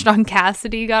snitched on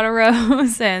Cassidy got a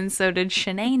rose, and so did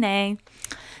Shanae.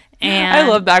 And I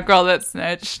love that girl that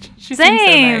snitched. She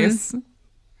seems so nice.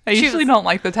 I usually don't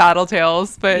like the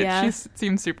tattletales, but she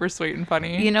seems super sweet and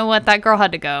funny. You know what? That girl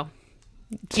had to go.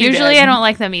 Usually I don't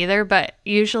like them either, but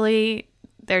usually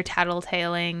they're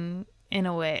tattletaling in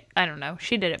a way. I don't know.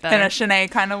 She did it better. In a Shanae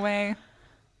kind of way?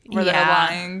 Where they're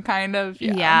lying, kind of?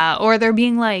 Yeah. Or they're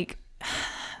being like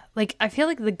I feel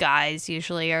like the guys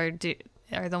usually are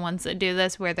the ones that do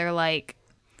this, where they're like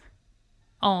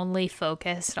only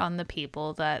focused on the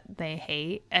people that they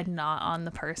hate and not on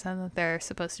the person that they're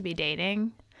supposed to be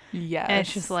dating. Yes. And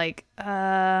it's just like,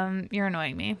 you're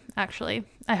annoying me, actually.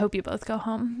 I hope you both go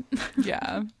home.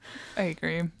 Yeah, I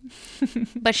agree.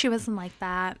 But she wasn't like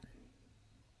that.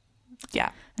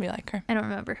 Yeah, we like her. I don't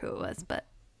remember who it was, but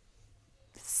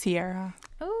Sierra.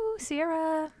 Oh,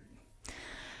 Sierra.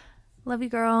 Love you,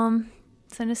 girl.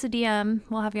 Send us a DM.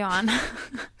 We'll have you on.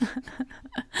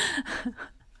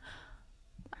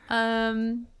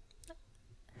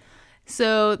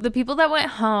 So the people that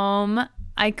went home,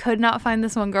 I could not find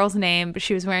this one girl's name, but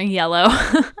she was wearing yellow.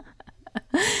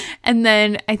 And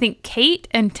then I think Kate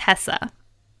and Tessa.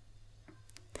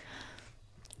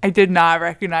 I did not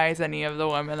recognize any of the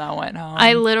women that went home.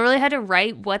 I literally had to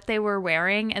write what they were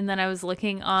wearing, and then I was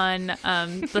looking on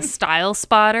the Style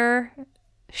Spotter.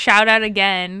 Shout out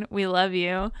again. We love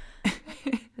you.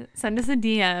 Send us a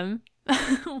DM.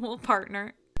 We'll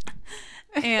partner.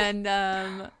 And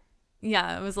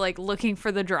yeah, I was like looking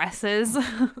for the dresses.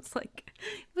 It's like,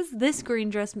 it was this green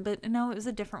dress, but no, it was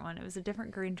a different one. It was a different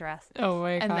green dress. Oh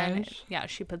my gosh. And then, yeah,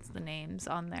 she puts the names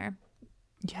on there.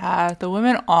 Yeah, the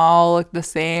women all look the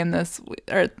same this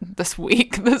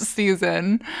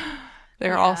season.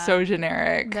 They're all so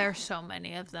generic. There's so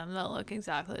many of them that look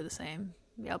exactly the same.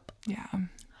 Yep. Yeah.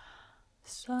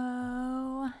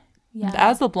 So, yeah.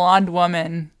 As the blonde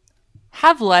woman,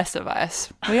 have less of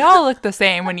us. We all look the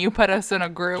same when you put us in a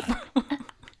group.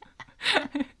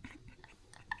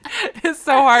 It's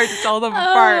so hard to tell them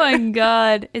apart. Oh my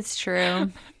God. It's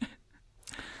true.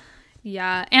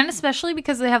 Yeah, and especially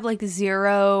because they have like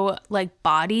zero like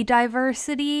body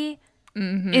diversity.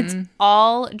 Mm-hmm. It's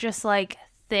all just like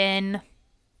thin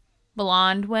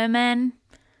blonde women.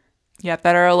 Yeah,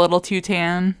 that are a little too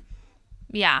tan.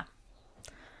 Yeah.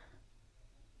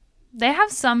 They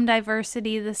have some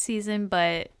diversity this season,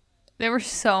 but there were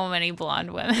so many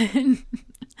blonde women.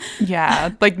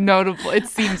 Yeah, like notable. It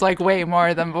seems like way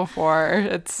more than before.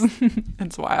 It's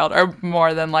wild, or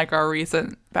more than like our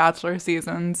recent Bachelor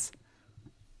seasons.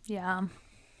 Yeah.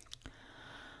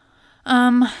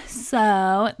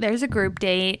 So there's a group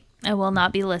date. I will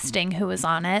not be listing who was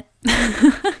on it.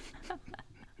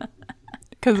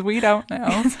 Because we don't know.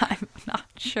 I'm not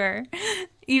sure.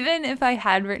 Even if I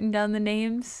had written down the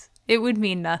names, it would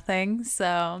mean nothing.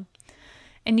 So,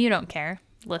 and you don't care,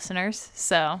 listeners.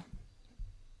 So,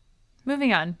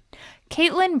 moving on.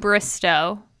 Caitlin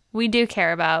Bristow, we do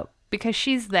care about because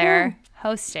she's there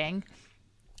hosting.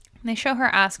 And they show her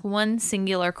ask one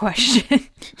singular question.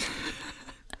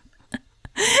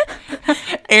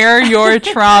 Air your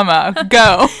trauma.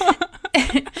 Go.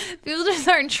 People just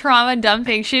aren't trauma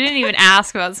dumping. She didn't even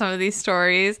ask about some of these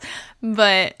stories.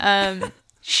 But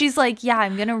she's like, yeah,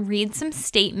 I'm going to read some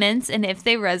statements. And if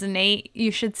they resonate, you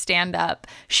should stand up.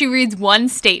 She reads one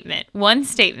statement. One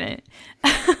statement.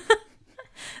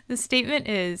 The statement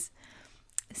is,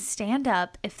 stand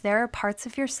up if there are parts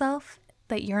of yourself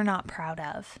that you're not proud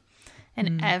of.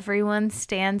 And everyone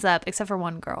stands up except for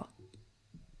one girl,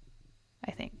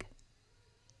 I think.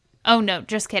 Oh, no,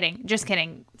 just kidding. Just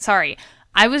kidding. Sorry.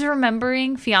 I was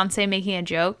remembering Fiancé making a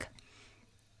joke.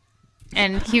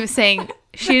 And he was saying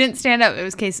she didn't stand up. It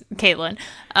was Caitlin.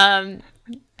 And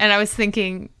I was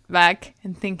thinking back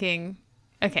and thinking,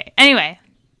 okay. Anyway.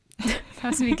 That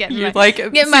was me getting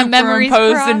my memories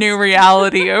crossed. A new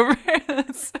reality over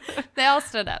this. They all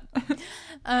stood up.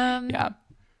 Yeah.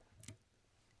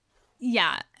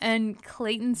 Yeah, and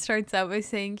Clayton starts out by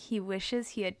saying he wishes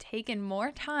he had taken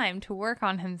more time to work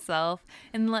on himself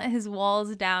and let his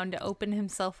walls down to open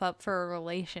himself up for a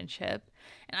relationship.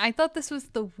 And I thought this was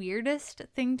the weirdest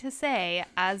thing to say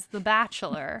as the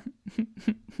Bachelor.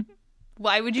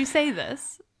 Why would you say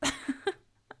this?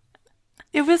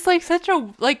 It was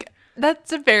like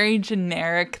that's a very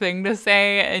generic thing to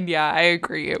say. And yeah, I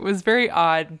agree. It was very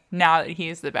odd now that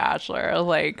he's the Bachelor.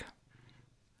 Like,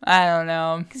 I don't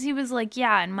know. Because he was like,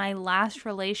 yeah, in my last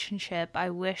relationship, I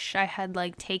wish I had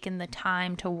like taken the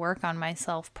time to work on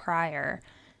myself prior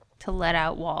to let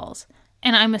out walls.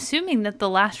 And I'm assuming that the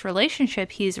last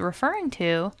relationship he's referring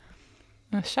to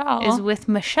Michelle is with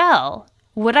Michelle.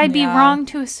 Would I be wrong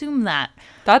to assume that?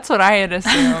 That's what I had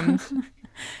assumed.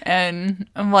 And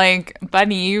I'm like,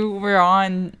 buddy, you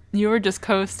were just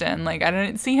coasting. Like, I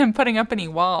didn't see him putting up any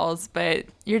walls, but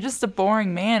you're just a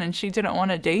boring man and she didn't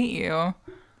want to date you.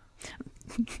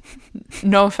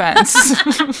 No offense.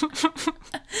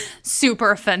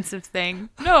 Super offensive thing.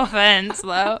 No offense,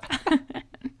 though.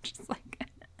 Just like,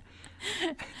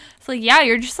 it's like, yeah,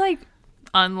 you're just like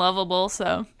unlovable,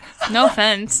 so no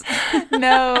offense.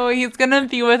 No, he's gonna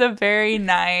be with a very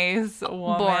nice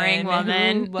woman, boring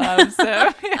woman who loves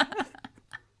him.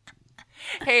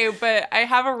 Hey, but I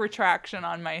have a retraction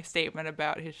on my statement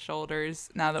about his shoulders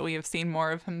now that we have seen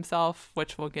more of himself,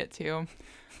 which we'll get to.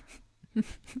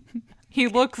 He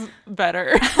looks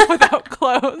better without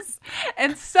clothes.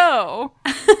 And so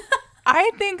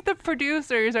I think the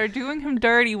producers are doing him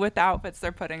dirty with the outfits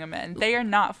they're putting him in. They are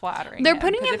not flattering They're him.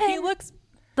 putting him in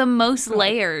the most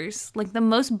layers, like the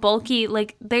most bulky.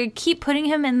 Like, they keep putting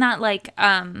him in that like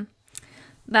that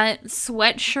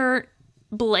sweatshirt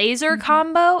blazer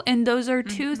combo, and those are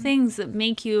two things that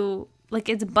make you like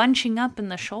it's bunching up in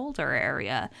the shoulder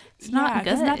area. It's not good.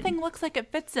 Because nothing looks like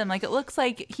it fits him. Like, it looks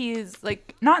like he's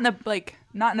like not in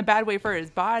a bad way for his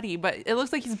body, but it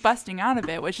looks like he's busting out of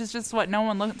it, which is just what no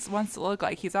one wants to look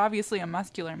like. He's obviously a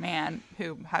muscular man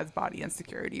who has body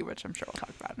insecurity, which I'm sure we'll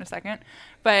talk about in a second.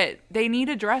 But they need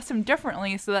to dress him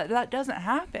differently so that doesn't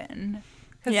happen.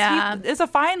 Because he is a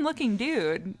fine-looking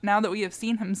dude now that we have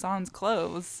seen him sans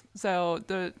clothes. So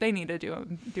they need to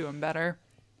do him better.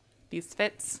 These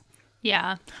fits.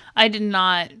 Yeah. I did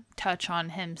not touch on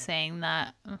him saying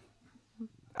that.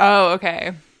 Oh,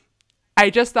 okay. I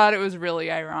just thought it was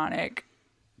really ironic.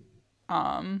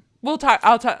 We'll talk.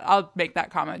 I'll make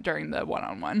that comment during the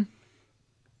one-on-one.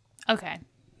 Okay.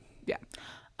 Yeah.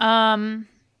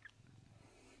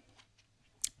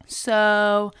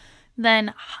 So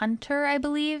then Hunter, I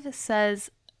believe,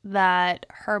 says that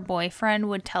her boyfriend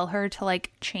would tell her to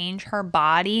like change her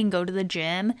body and go to the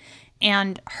gym,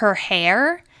 and her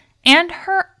hair and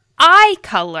her eye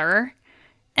color,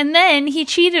 and then he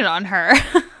cheated on her.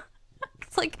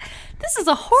 It's like, this is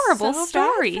a horrible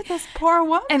story. Bad for this poor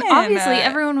woman. And obviously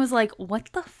everyone was like, what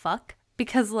the fuck?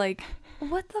 Because like,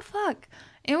 what the fuck?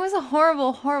 It was a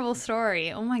horrible, horrible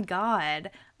story. Oh my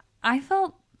God. I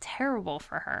felt terrible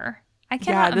for her. I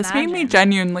cannot this imagine. made me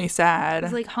genuinely sad. I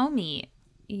was like, homie,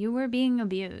 you were being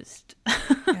abused.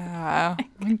 Yeah.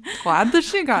 I'm glad that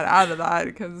she got out of that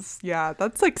because,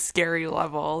 that's like scary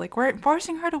level. Like, we're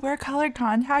forcing her to wear colored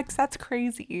contacts. That's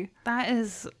crazy. That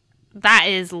is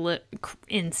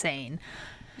insane.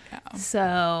 Yeah.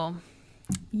 So,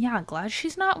 glad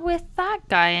she's not with that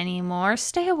guy anymore.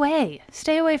 Stay away.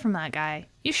 Stay away from that guy.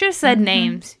 You should have said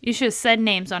names. You should have said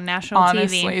names on national TV.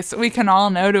 Honestly, so we can all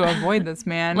know to avoid this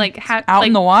man. Out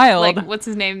in the wild. Like, what's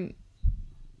his name?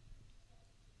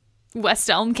 West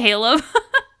Elm Caleb.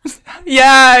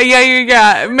 Yeah.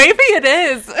 Maybe it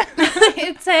is.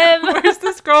 It's him. Where's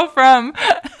this girl from?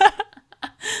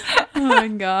 Oh my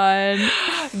God.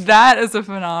 That is a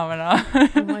phenomenon.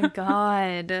 Oh my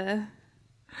God.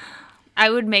 I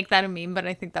would make that a meme, but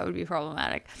I think that would be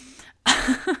problematic.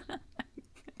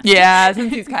 Yeah,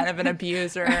 since he's kind of an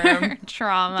abuser.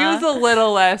 Trauma. He was a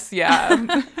little less, that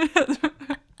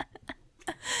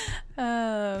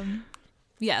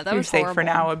You're was safe horrible. for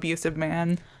now, abusive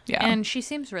man. Yeah. And she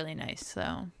seems really nice,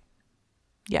 so.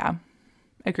 Yeah,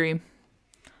 agree.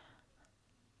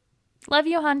 Love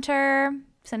you, Hunter.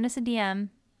 Send us a DM.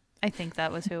 I think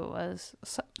that was who it was.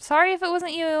 Sorry if it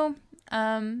wasn't you.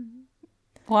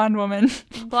 Blonde woman.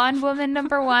 Blonde woman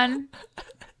number 1.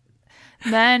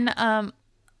 Then,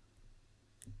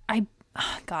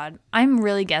 I'm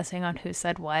really guessing on who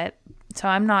said what. So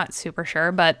I'm not super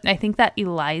sure, but I think that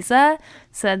Eliza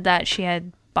said that she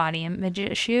had body image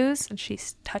issues, and she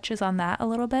touches on that a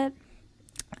little bit.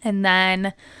 And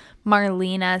then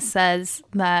Marlena says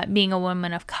that being a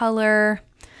woman of color,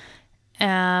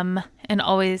 and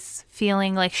always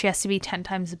feeling like she has to be 10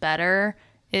 times better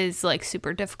is like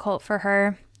super difficult for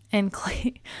her. And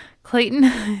Clayton,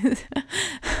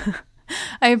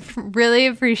 I really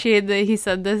appreciate that he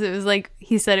said this. It was like,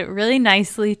 he said it really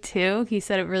nicely too. He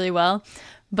said it really well,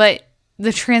 but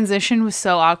the transition was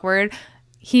so awkward.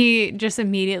 He just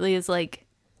immediately is like,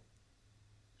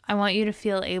 I want you to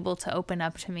feel able to open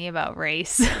up to me about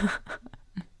race.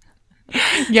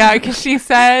 Yeah, because she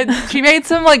made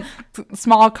some like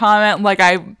small comment, like,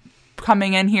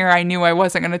 coming in here, I knew I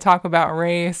wasn't going to talk about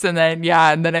race, and then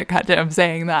it cut to him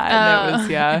saying that, and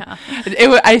it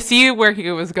was I see where he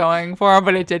was going for,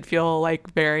 but it did feel like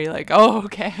very like, oh,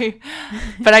 okay.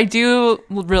 But I do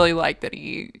really like that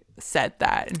he said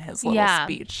that in his little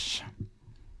speech.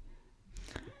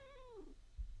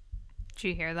 Did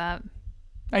you hear that?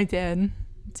 I did.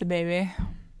 It's a baby.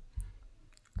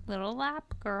 Little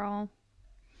lap girl.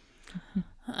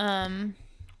 Yeah,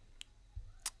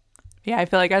 I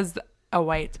feel like as a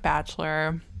white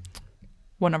bachelor,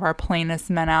 one of our plainest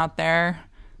men out there,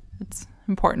 it's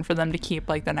important for them to keep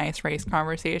like the nice race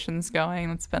conversations going.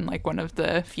 It's been like one of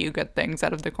the few good things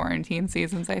out of the quarantine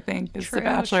seasons, I think, is the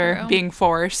Bachelor being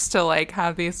forced to like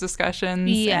have these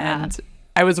discussions. Yeah. And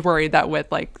I was worried that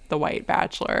with like the white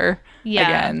Bachelor,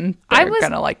 again, they're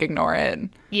gonna like ignore it.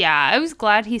 Yeah, I was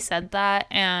glad he said that,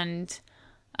 and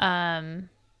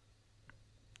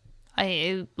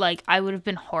I would have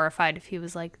been horrified if he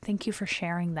was like, "Thank you for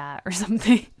sharing that" or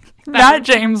something. That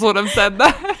James would have said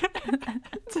that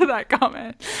to that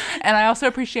comment. And I also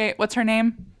appreciate, what's her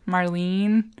name?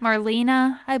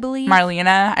 Marlena, I believe.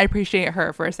 Marlena. I appreciate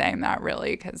her for saying that,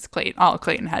 really, because all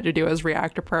Clayton had to do was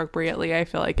react appropriately. I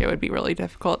feel like it would be really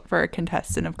difficult for a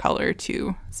contestant of color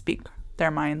to speak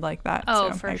their mind like that.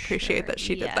 Oh, so I appreciate that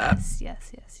she did that.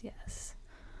 Yes.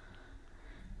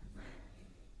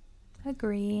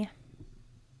 Agree.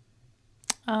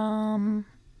 I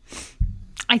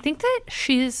think that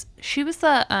she was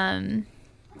the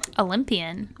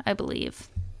Olympian, I believe.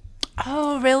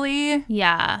 Oh, really?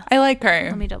 Yeah. I like her.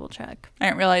 Let me double check. I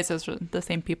didn't realize those were the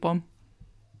same people.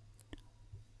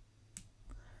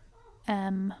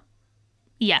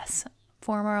 Yes,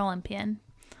 former Olympian.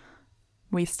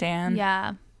 We stand.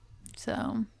 Yeah.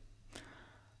 So,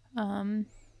 then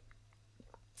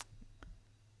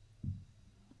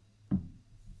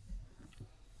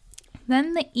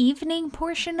the evening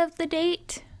portion of the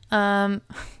date. I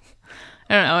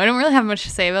don't know. I don't really have much to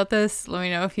say about this. Let me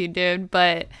know if you did.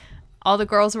 But all the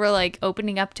girls were like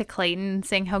opening up to Clayton,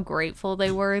 saying how grateful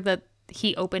they were that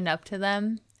he opened up to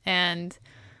them. And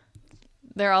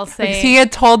they're all saying he had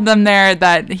told them there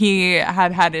that he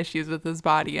had issues with his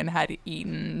body and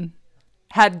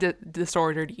had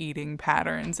disordered eating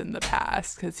patterns in the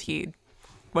past because he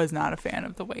was not a fan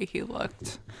of the way he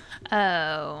looked.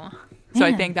 Oh. So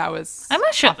I think that was. I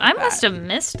must have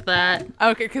missed that.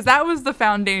 Okay, because that was the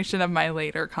foundation of my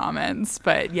later comments.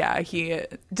 But yeah, he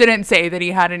didn't say that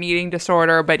he had an eating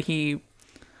disorder, but he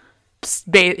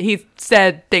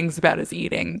said things about his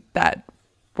eating that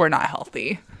were not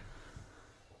healthy.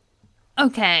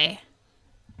 Okay,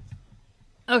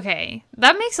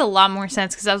 that makes a lot more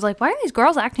sense because I was like, why are these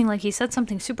girls acting like he said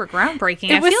something super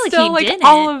groundbreaking? I feel like he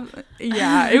didn't.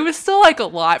 It was still like a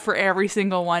lot for every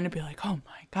single one to be like, oh my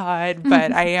God,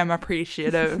 but I am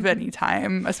appreciative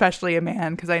anytime, especially a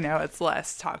man, because I know it's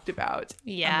less talked about.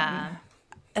 Yeah.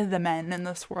 The men in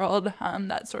this world,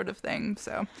 that sort of thing.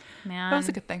 So Man. that was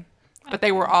a good thing. But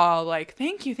they were all like,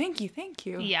 thank you.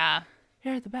 Yeah.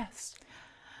 You're the best.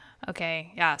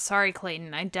 Okay. Yeah. Sorry,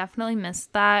 Clayton. I definitely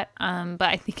missed that. But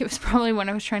I think it was probably when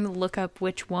I was trying to look up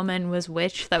which woman was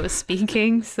which that was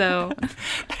speaking. So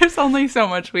there's only so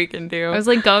much we can do. I was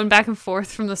like going back and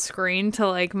forth from the screen to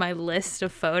like my list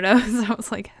of photos. I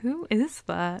was like, who is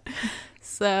that?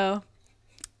 So,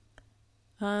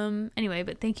 anyway,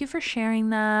 but thank you for sharing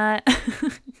that.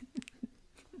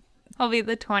 I'll be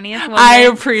the 20th woman. I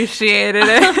appreciated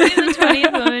it. I'll be the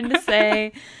 20th woman to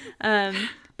say.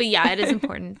 But yeah, it is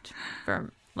important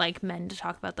for like men to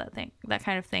talk about that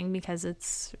kind of thing, because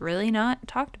it's really not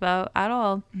talked about at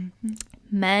all. Mm-hmm.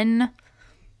 Men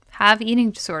have eating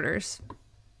disorders.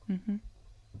 Mm-hmm.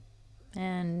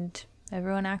 And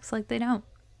everyone acts like they don't.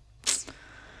 It's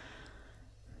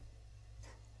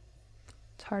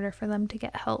harder for them to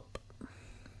get help.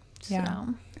 Yeah.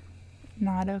 So.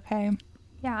 Not okay.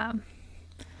 Yeah.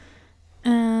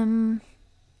 Moving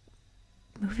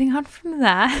on from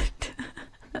that.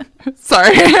 Sorry.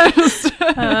 I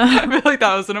feel like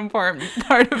that was an important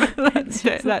part of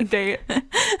that date.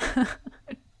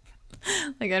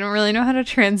 Like, I don't really know how to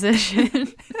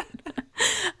transition.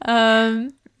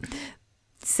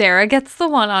 Sarah gets the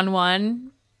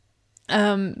one-on-one.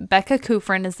 Becca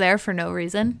Kufrin is there for no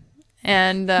reason.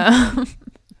 And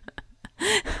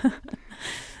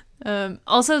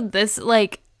also this,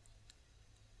 like,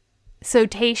 so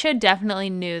Tayshia definitely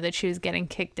knew that she was getting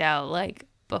kicked out, like,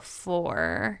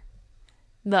 before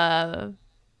the,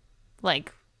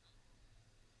 like,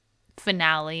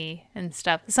 finale and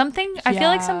stuff. I feel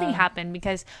like something happened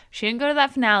because she didn't go to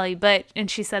that finale,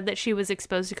 and she said that she was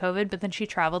exposed to COVID, but then she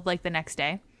traveled, like, the next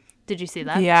day. Did you see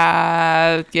that?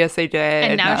 Yeah. Yes, I did.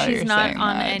 And now she's not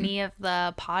on any of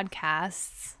the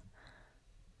podcasts.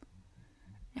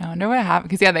 I wonder what happened.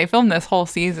 Because, yeah, they filmed this whole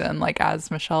season, like,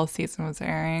 as Michelle's season was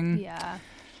airing. Yeah.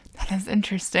 That is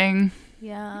interesting.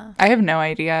 Yeah. I have no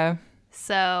idea.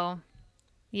 So,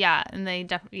 yeah, and they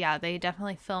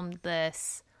definitely filmed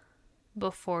this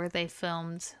before they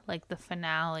filmed, like, the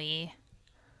finale.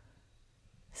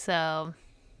 So,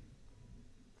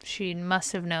 she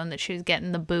must have known that she was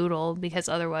getting the boodle, because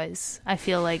otherwise I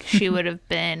feel like she would have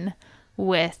been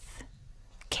with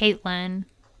Caitlyn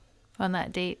on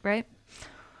that date, right?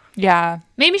 Yeah.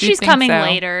 Maybe she's coming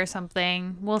later or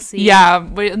something. We'll see. Yeah,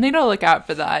 we need to look out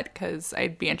for that, because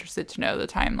I'd be interested to know the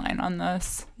timeline on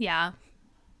this. Yeah.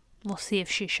 We'll see if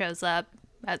she shows up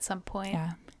at some point.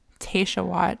 Yeah. Tayshia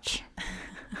watch.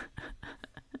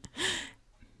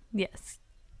 Yes.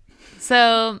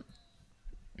 So,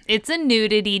 it's a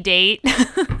nudity date.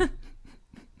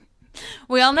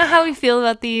 We all know how we feel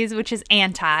about these, which is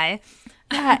anti.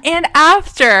 Yeah, and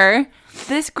after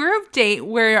this group date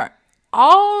where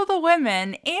all the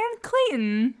women and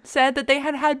Clayton said that they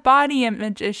had body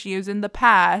image issues in the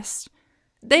past,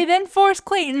 they then forced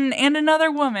Clayton and another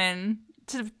woman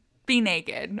to be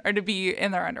naked or to be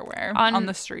in their underwear on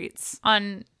the streets.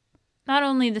 On not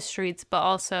only the streets, but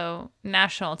also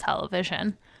national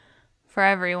television for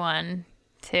everyone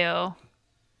to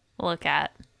look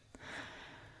at.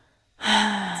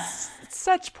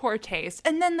 such poor taste.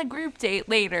 And then the group date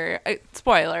later,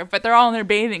 spoiler, but they're all in their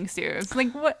bathing suits.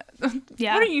 Like, what?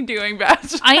 Yeah. What are you doing,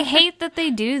 Bachelor? I hate that they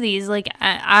do these, like,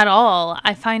 at all.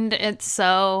 I find it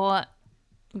so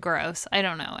gross. I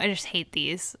don't know. I just hate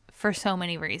these for so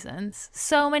many reasons.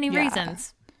 So many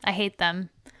reasons. I hate them.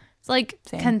 It's like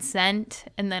consent,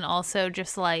 and then also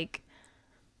just like,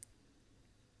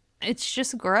 it's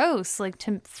just gross, like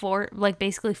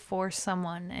basically force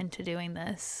someone into doing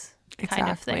this kind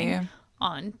of thing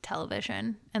on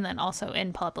television, and then also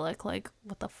in public. Like,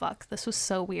 what the fuck? This was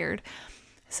so weird.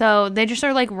 So they just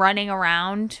are like running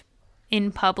around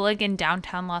in public in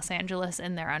downtown Los Angeles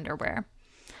in their underwear,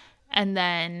 and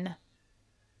then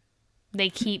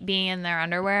they keep being in their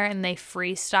underwear and they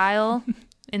freestyle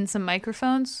in some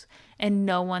microphones, and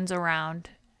no one's around.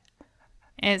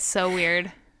 And it's so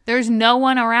weird. There's no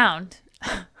one around.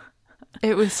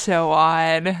 It was so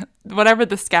odd. Whatever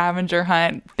the scavenger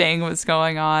hunt thing was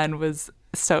going on was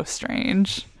so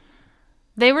strange.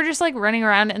 They were just like running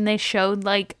around, and they showed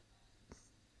like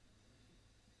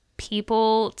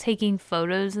people taking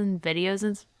photos and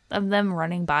videos of them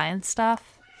running by and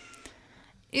stuff.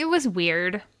 It was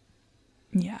weird.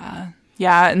 Yeah.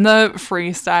 Yeah, and the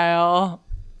freestyle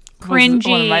Cringy. was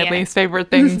one of my least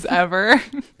favorite things ever.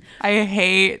 I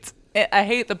hate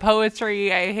the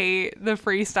poetry. I hate the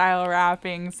freestyle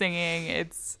rapping, singing.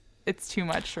 It's too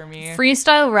much for me.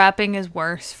 Freestyle rapping is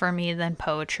worse for me than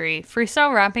poetry.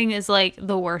 Freestyle rapping is like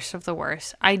the worst of the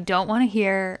worst. I don't want to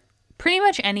hear pretty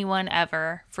much anyone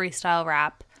ever freestyle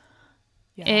rap.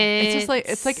 Yeah. It's just like,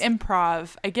 it's like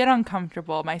improv. I get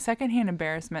uncomfortable. My secondhand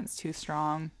embarrassment's too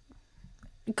strong.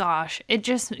 Gosh, it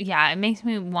just, it makes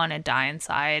me want to die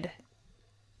inside,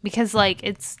 because like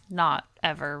it's not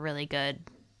ever really good.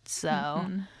 So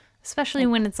especially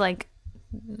when it's like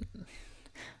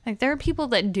there are people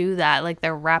that do that, like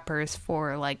they're rappers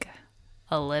for like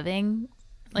a living.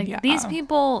 Like these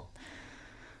people,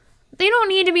 they don't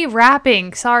need to be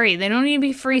rapping. Sorry, they don't need to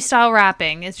be freestyle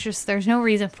rapping. It's just, there's no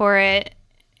reason for it.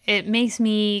 It makes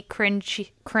me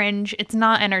cringe. It's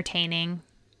not entertaining.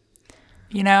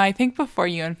 You know, I think before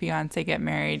you and fiance get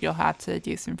married, you'll have to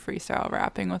do some freestyle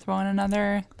rapping with one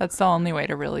another. That's the only way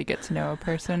to really get to know a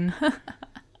person.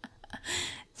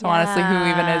 So honestly, who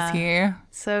even is he?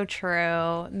 So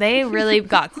true. They really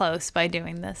got close by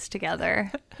doing this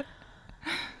together.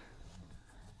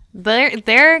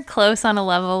 They're close on a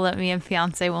level that me and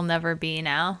fiance will never be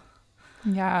now.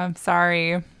 Yeah, I'm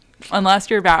sorry. Unless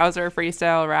your vows are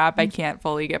freestyle rap, I can't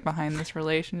fully get behind this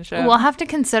relationship. We'll have to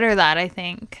consider that, I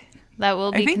think. That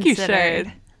will be considered.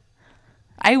 You should.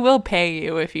 I will pay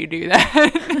you if you do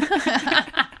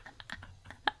that.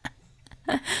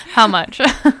 How much?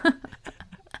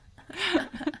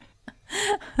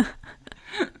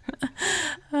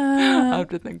 I'll have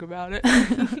to think about it.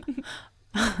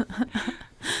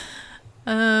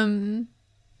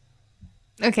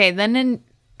 Okay, then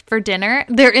for dinner,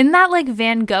 they're in that like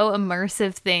Van Gogh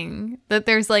immersive thing that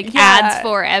there's like ads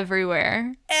for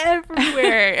everywhere.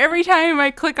 Every time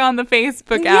I click on the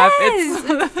Facebook app,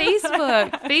 it's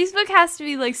Facebook. Facebook has to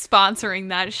be like sponsoring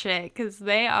that shit, because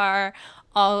they are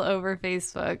all over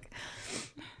Facebook.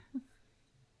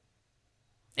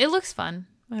 It looks fun.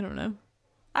 I don't know.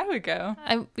 I would go.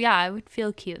 I would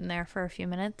feel cute in there for a few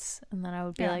minutes, and then I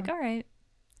would be like, all right.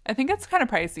 I think it's kind of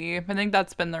pricey. I think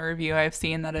that's been the review I've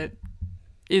seen, that it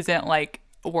isn't like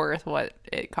worth what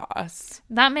it costs.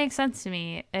 That makes sense to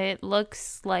me. It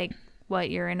looks like what,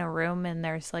 you're in a room and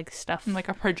there's like stuff, like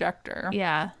a projector.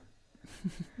 Yeah.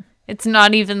 It's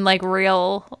not even like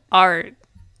real art.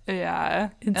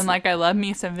 Yeah. And like, I love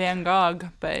me some Van Gogh,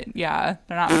 but yeah,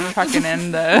 they're not trucking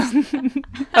in the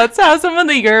that's how some of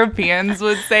the Europeans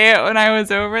would say it when I was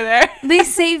over there. They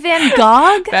say Van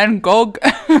Gogh? Van Gogh.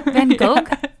 Van Gogh?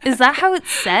 Yeah. Is that how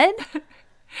it's said?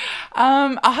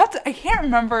 I can't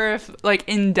remember if like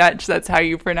in Dutch that's how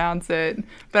you pronounce it,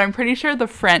 but I'm pretty sure the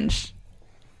French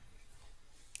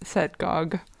said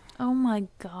Gog. Oh my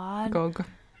god. Gog.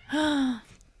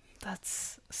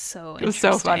 That's so interesting. It was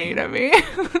so funny to me.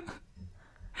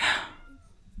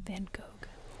 Van Gogh.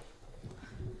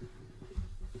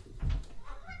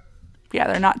 Yeah,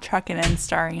 they're not trucking in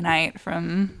Starry Night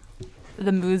from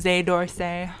the Musée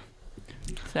d'Orsay.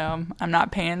 So I'm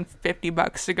not paying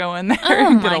 $50 to go in there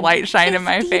and get a light shine in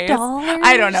my face.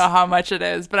 I don't know how much it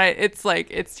is, but it's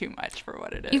too much for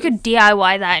what it is. You could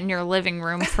DIY that in your living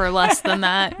room for less than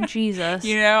that. Jesus.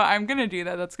 You know, I'm going to do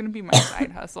that. That's going to be my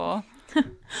side hustle.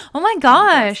 Oh my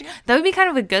gosh. That would be kind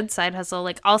of a good side hustle.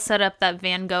 Like, I'll set up that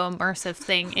Van Gogh immersive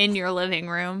thing in your living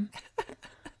room.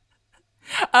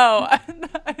 Oh,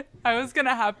 I was going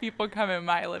to have people come in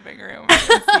my living room and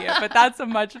see it, but that's a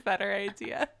much better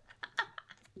idea.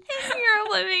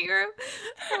 Your living room.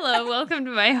 Hello, welcome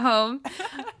to my home.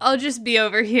 I'll just be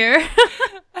over here.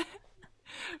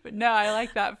 But no, I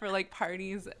like that for like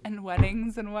parties and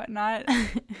weddings and whatnot.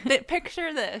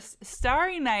 Picture this.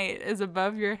 Starry night is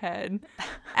above your head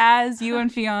as you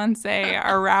and fiance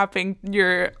are rapping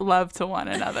your love to one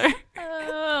another.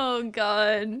 Oh,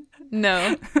 God.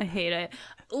 No, I hate it.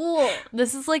 Ooh,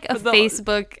 this is like a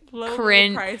Facebook low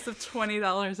cringe. Price of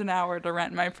 $20 an hour to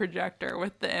rent my projector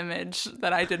with the image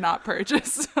that I did not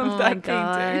purchase of that painting.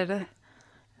 God.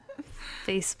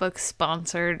 Facebook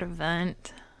sponsored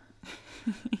event.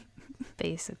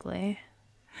 Basically.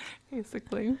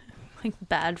 Like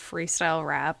bad freestyle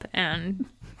rap and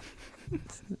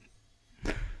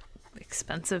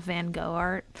expensive Van Gogh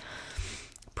art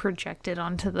projected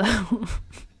onto the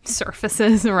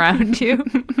surfaces around you.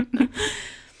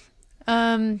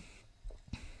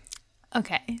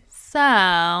 Okay,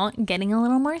 so getting a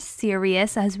little more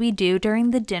serious as we do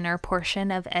during the dinner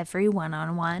portion of every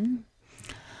one-on-one.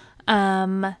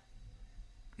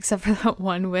 Except for that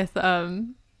one with what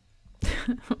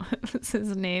was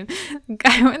his name? The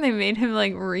guy when they made him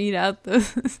like read out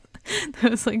those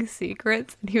like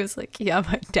secrets, and he was like, "Yeah,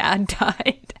 my dad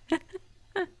died."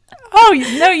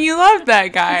 Oh no, you loved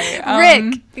that guy,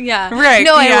 Rick. Yeah, Rick.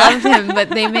 No, yeah. I loved him,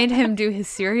 but they made him do his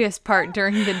serious part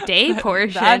during the day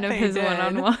portion of his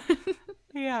one-on-one.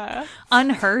 Yeah,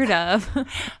 unheard of.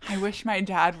 I wish my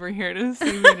dad were here to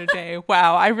see me today.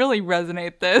 Wow, I really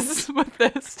resonate with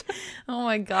this. Oh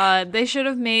my God, they should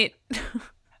have made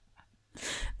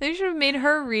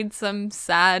her read some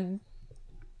sad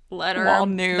letter while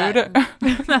nude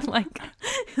that like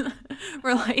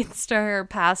relates to her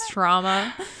past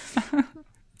trauma,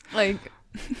 like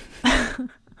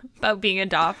about being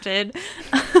adopted.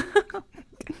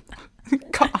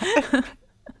 God.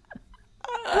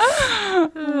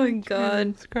 Oh my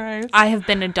God. Jesus Christ. I have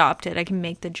been adopted. I can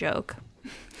make the joke.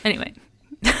 Anyway.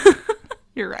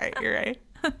 You're right.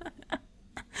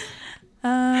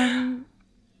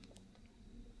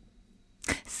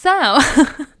 So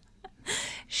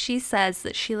she says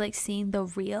that she likes seeing the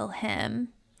real him.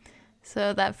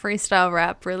 So that freestyle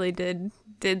rap really did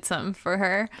something for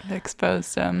her. It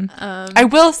exposed him. I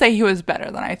will say he was better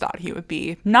than I thought he would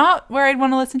be. Not where I'd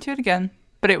want to listen to it again,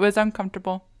 but it was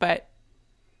uncomfortable. But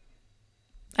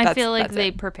I feel like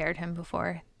they prepared him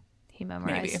before he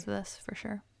memorized this for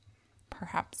sure.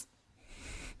 Perhaps.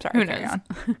 Sorry, who carry knows? on.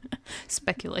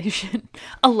 Speculation.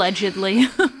 Allegedly.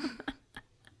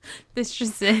 This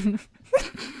just in.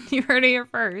 You heard it here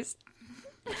first.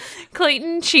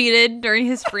 Clayton cheated during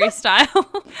his freestyle.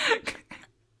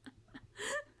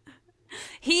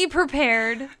 He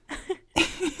prepared.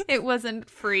 It wasn't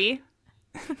free.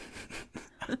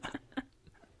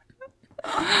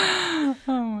 Oh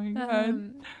my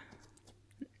God.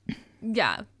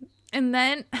 Yeah. And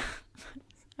then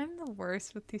I'm the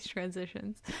worst with these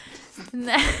transitions. And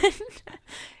then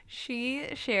she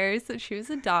shares that she was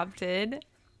adopted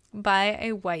by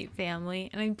a white family.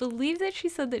 And I believe that she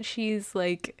said that she's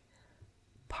like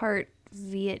part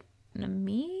Vietnamese.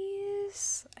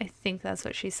 I think that's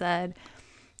what she said.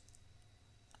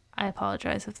 I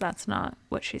apologize if that's not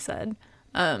what she said.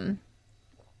 But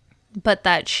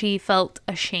that she felt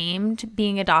ashamed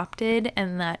being adopted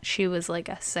and that she was like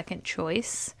a second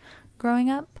choice growing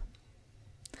up.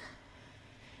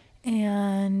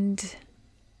 And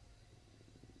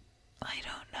I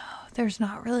don't know. There's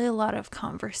not really a lot of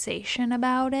conversation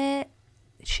about it.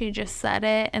 She just said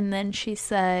it, and then she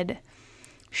said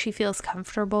she feels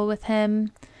comfortable with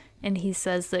him, and he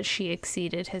says that she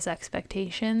exceeded his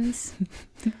expectations.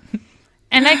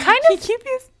 And I kind of...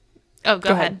 Oh,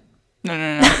 go ahead. No.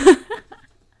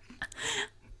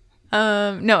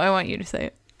 No, I want you to say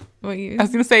it. I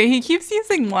was going to say, he keeps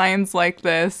using lines like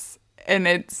this, and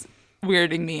it's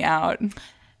weirding me out.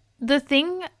 The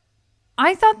thing...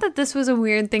 I thought that this was a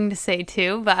weird thing to say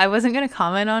too, but I wasn't going to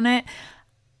comment on it.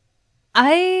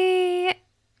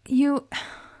 You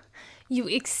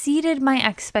exceeded my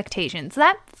expectations.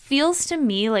 That feels to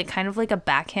me like kind of like a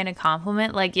backhanded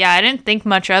compliment. Like, yeah, I didn't think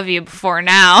much of you before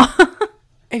now.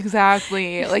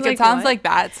 Exactly. Like it sounds what? like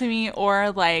that to me,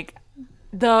 or like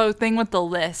the thing with the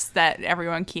list that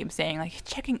everyone keeps saying, like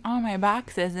checking all my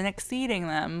boxes and exceeding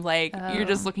them. Like you're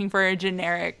just looking for a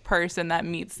generic person that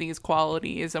meets these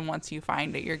qualities, and once you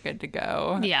find it, you're good to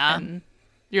go. Yeah. And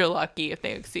you're lucky if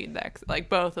they exceed that. Like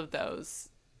both of those,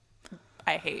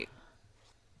 I hate.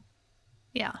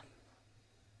 Yeah.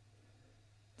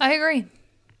 I agree.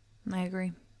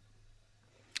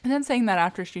 And then saying that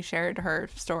after she shared her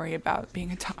story about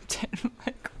being adopted.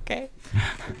 Like, okay.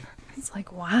 It's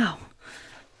like, wow.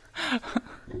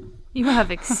 You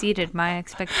have exceeded my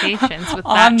expectations with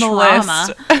On that the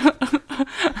trauma.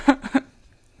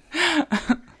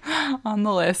 list. On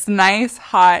the list. Nice,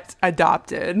 hot,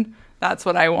 adopted. That's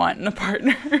what I want in a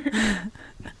partner.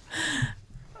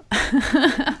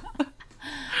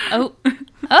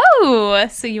 Oh,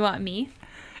 so you want me?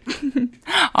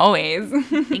 Always.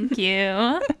 Thank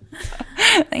you.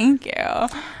 Thank you.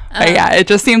 But yeah, it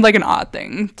just seemed like an odd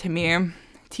thing to me.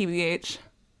 TBH.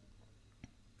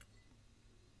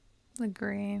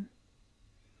 Agree.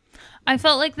 I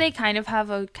felt like they kind of have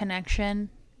a connection.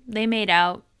 They made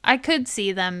out. I could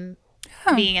see them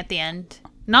being at the end.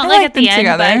 Not I like like at the them end,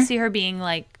 but I together. see her being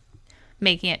like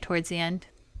making it towards the end.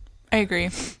 I agree.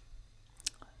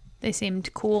 They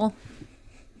seemed cool.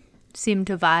 Seemed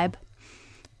to vibe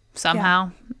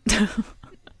somehow.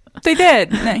 They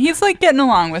did. He's like getting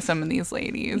along with some of these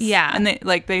ladies. Yeah. And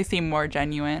they seem more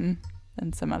genuine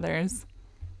than some others.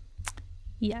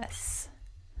 Yes.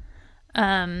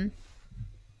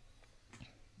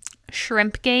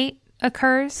 Shrimpgate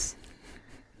occurs.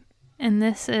 And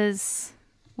this is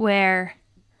where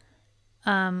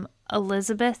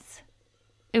Elizabeth,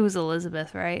 it was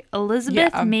Elizabeth, right?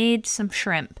 Elizabeth Yeah. made some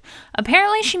shrimp.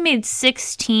 Apparently she made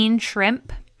 16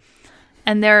 shrimp.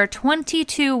 And there are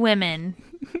 22 women.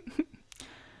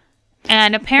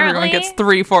 And apparently Everyone gets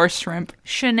 3/4 shrimp.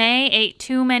 Shanae ate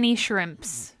too many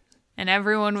shrimps. And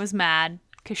everyone was mad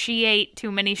because she ate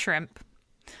too many shrimp.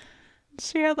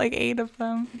 She had like 8 of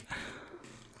them.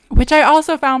 Which I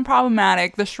also found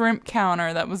problematic. The shrimp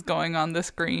counter that was going on the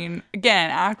screen. Again,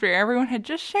 after everyone had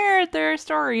just shared their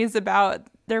stories about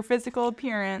their physical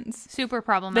appearance. Super Then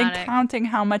problematic. counting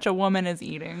how much a woman is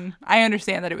eating. I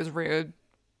understand that it was rude.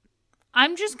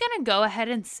 I'm just going to go ahead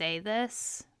and say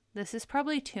this. This is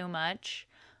probably too much,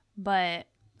 but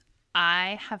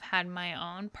I have had my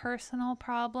own personal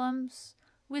problems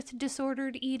with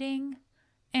disordered eating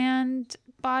and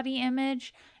body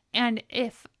image. And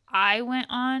if I went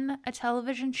on a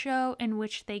television show in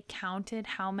which they counted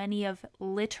how many of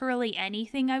literally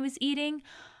anything I was eating,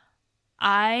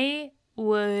 I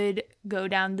would go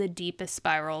down the deepest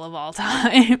spiral of all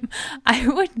time. I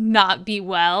would not be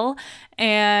well.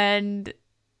 And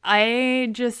I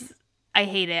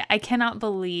hate it. I cannot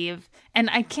believe. And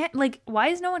I can't, like, why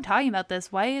is no one talking about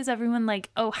this? Why is everyone like,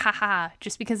 oh, haha,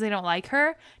 just because they don't like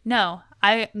her? No.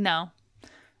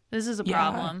 This is a Yeah.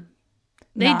 problem.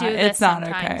 They do this it's not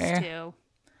sometimes okay. too.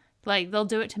 Like, they'll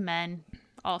do it to men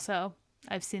also.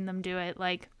 I've seen them do it.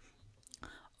 Like,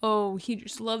 oh, he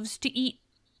just loves to eat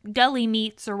deli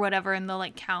meats or whatever. And they'll,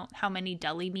 like, count how many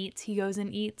deli meats he goes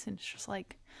and eats. And it's just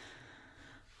like,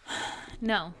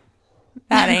 no.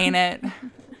 That ain't it.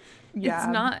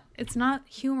 Yeah. It's not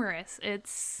humorous.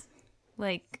 It's,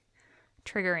 like,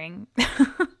 triggering.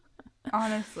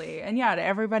 Honestly. And yeah, to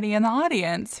everybody in the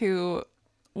audience who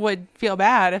would feel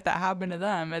bad if that happened to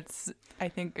them, it's, I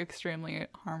think, extremely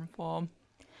harmful.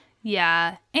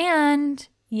 Yeah. And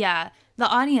yeah, the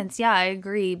audience, yeah, I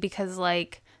agree, because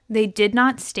like they did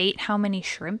not state how many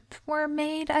shrimp were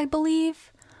made, I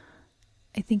believe.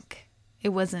 I think it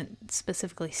wasn't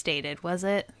specifically stated, was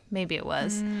it? Maybe it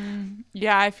was.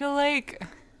 Yeah, I feel like,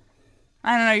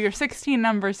 I don't know, your 16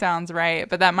 number sounds right,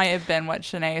 but that might have been what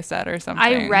Shanae said or something.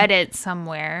 I read it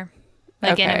somewhere,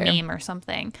 like in Okay. a meme or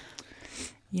something.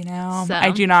 You know, So.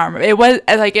 I do not remember.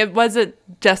 It wasn't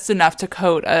just enough to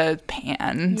coat a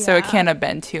pan, so it Yeah. can't have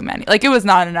been too many. Like, it was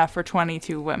not enough for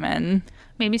 22 women.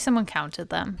 Maybe someone counted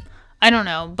them. I don't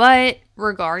know. But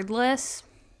regardless,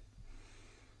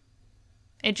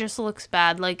 it just looks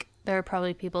bad. Like, there are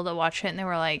probably people that watch it and they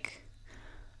were like,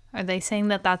 are they saying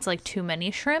that that's like too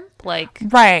many shrimp? Like,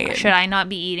 Right. should I not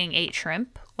be eating 8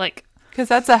 shrimp? Like, Because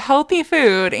that's a healthy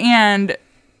food, and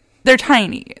they're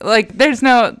tiny. Like, there's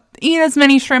no, eat as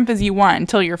many shrimp as you want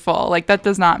until you're full. Like, that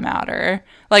does not matter.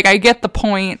 Like, I get the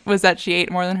point was that she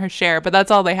ate more than her share, but that's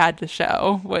all they had to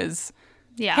show was,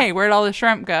 yeah. hey, where'd all the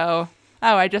shrimp go?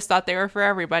 Oh, I just thought they were for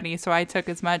everybody, so I took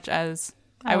as much as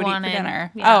I would eat wanted- for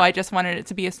dinner. yeah. Oh, I just wanted it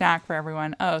to be a snack for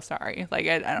everyone. Oh, sorry. Like,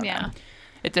 I don't Yeah. know.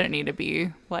 It didn't need to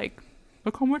be, like,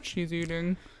 look how much she's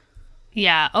eating.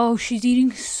 Yeah. Oh, she's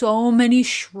eating so many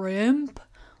shrimp.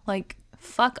 Like,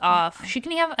 fuck off. She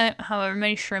can have however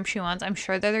many shrimp she wants. I'm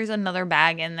sure that there's another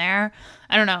bag in there.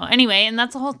 I don't know. Anyway, and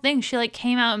that's the whole thing. She like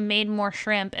came out and made more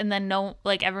shrimp, and then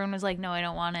everyone was like, no, I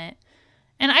don't want it.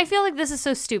 And I feel like this is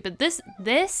so stupid.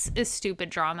 This is stupid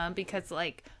drama because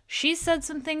like she said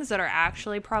some things that are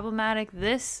actually problematic.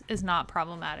 This is not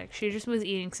problematic. She just was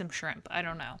eating some shrimp. I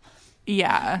don't know.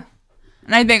 Yeah.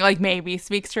 And I think, like, maybe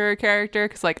speaks to her character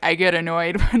because, like, I get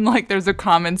annoyed when, like, there's a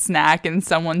common snack and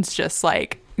someone's just,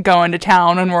 like, going to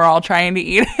town and we're all trying to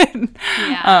eat it.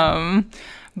 Yeah.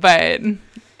 But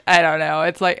I don't know.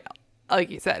 It's like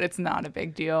you said, it's not a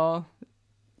big deal.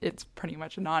 It's pretty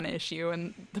much a non-issue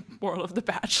in the world of The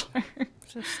Bachelor.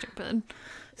 So stupid.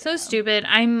 So stupid.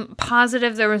 I'm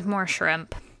positive there was more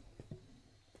shrimp.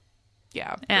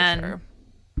 Yeah, for And sure.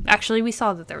 actually, we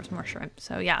saw that there was more shrimp.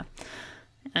 So, yeah.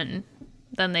 And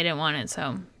then they didn't want it.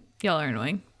 So, y'all are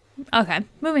annoying. Okay,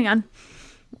 moving on.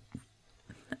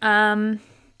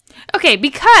 Okay,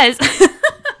 because...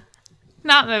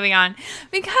 Not moving on.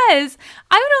 Because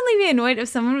I would only be annoyed if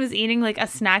someone was eating, like, a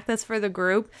snack that's for the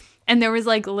group, and there was,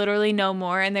 like, literally no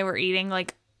more, and they were eating,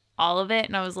 like, all of it.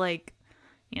 And I was like,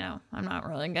 you know, I'm not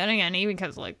really getting any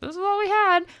because, like, this is all we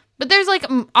had. But there's, like,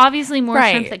 obviously more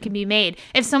shrimp that can be made.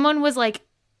 If someone was like,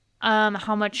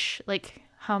 how much, like,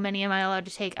 how many am I allowed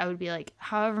to take? I would be like,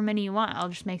 however many you want. I'll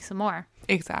just make some more.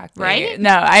 Exactly. Right?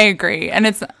 No, I agree. And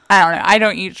it's, I don't know. I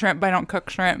don't eat shrimp. I don't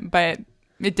cook shrimp. But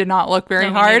it did not look very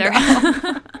hard.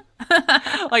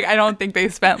 Like, I don't think they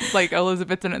spent, like,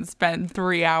 Elizabeth didn't spend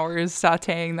 3 hours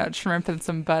sauteing that shrimp in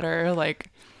some butter.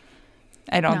 Like,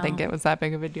 I don't think it was that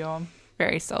big of a deal.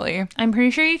 Very silly. I'm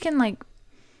pretty sure you can, like,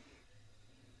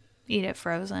 eat it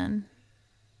frozen.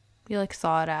 You, like,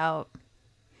 thaw it out.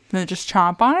 And then just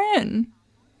chomp on it.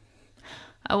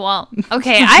 Oh, well,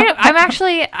 okay.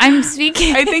 I'm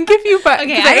speaking. I think if you,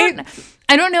 okay,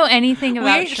 I don't know anything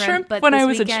about we ate shrimp but when this I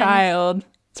was weekend, a child.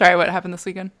 Sorry, what happened this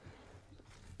weekend?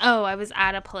 Oh, I was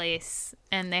at a place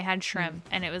and they had shrimp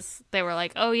and they were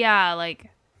like, oh yeah, like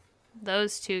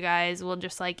those two guys will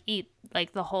just like eat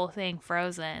like the whole thing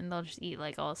frozen. They'll just eat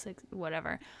like all 6,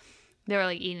 whatever. They were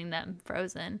like eating them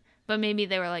frozen, but maybe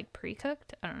they were like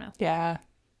pre-cooked. I don't know. Yeah.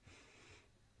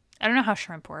 I don't know how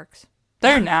shrimp works.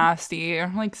 They're nasty.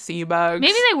 Like sea bugs.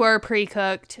 Maybe they were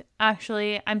pre-cooked.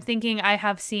 Actually, I'm thinking I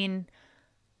have seen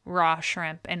raw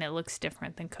shrimp and it looks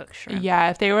different than cooked shrimp. Yeah,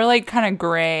 if they were like kind of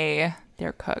gray,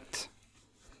 they're cooked.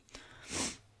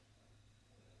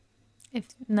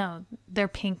 No, they're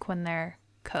pink when they're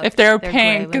cooked. If they're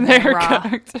pink, they're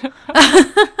cooked.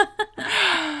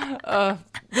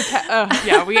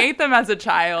 Yeah, we ate them as a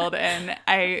child, and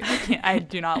I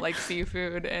do not like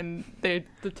seafood, and the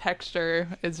texture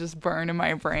is just burned in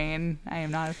my brain. I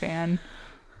am not a fan.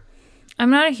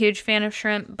 I'm not a huge fan of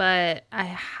shrimp, but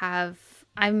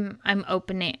I'm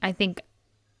opening. I think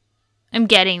I'm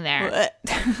getting there.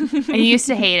 I used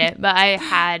to hate it, but I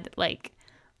had like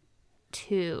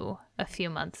 2 a few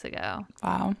months ago.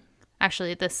 Wow.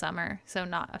 Actually, this summer, so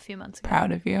not a few months ago.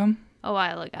 Proud of you. A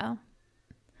while ago.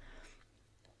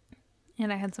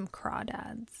 And I had some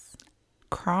crawdads.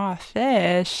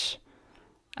 Crawfish.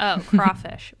 Oh,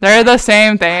 crawfish. They're the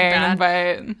same thing,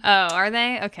 but... Oh, are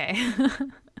they? Okay.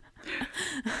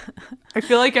 I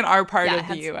feel like in our part of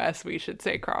the U.S., we should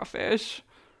say crawfish.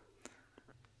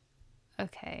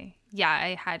 Okay. Yeah,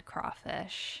 I had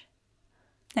crawfish.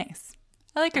 Nice.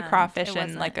 I like a crawfish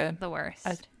in like the worst.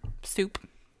 A soup.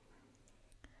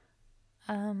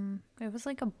 It was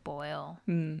like a boil.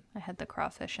 I had the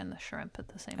crawfish and the shrimp at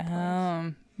the same place.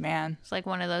 Oh, man. It's like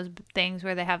one of those things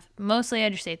where they have, mostly I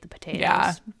just ate the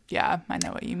potatoes. Yeah, I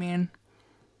know what you mean.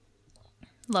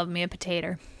 Love me a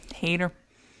potato. Hater.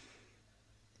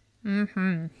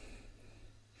 Mm-hmm.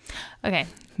 Okay.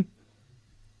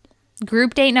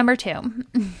 Group date number 2.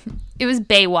 It was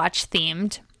Baywatch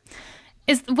themed.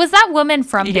 Was that woman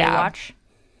from Baywatch?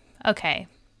 Okay.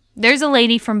 There's a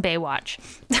lady from Baywatch.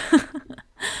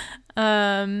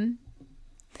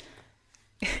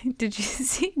 Did you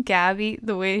see Gabby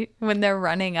when they're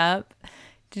running up?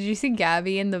 Did you see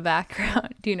Gabby in the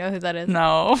background? Do you know who that is?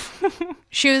 No.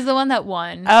 She was the one that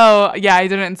won. Oh, yeah, I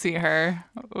didn't see her.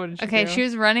 What did she do? She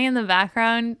was running in the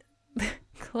background. The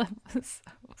clip was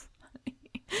so funny.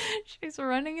 She's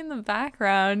running in the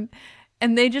background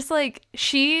and they just like,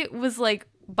 she was like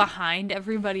behind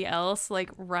everybody else, like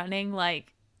running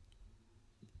like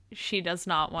she does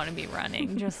not want to be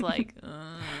running, just like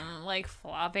like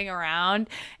flopping around,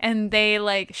 and they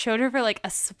like showed her for like a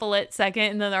split second,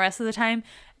 and then the rest of the time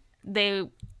they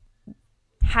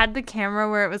had the camera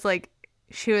where it was like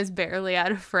she was barely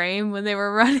out of frame when they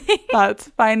were running. That's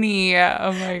funny.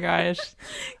 Oh my gosh.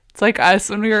 It's like us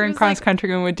when we were in cross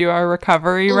country and would do our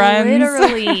recovery runs.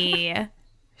 Literally.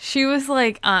 She was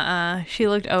like, she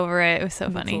looked over it. It was so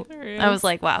funny. I was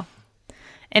like, wow.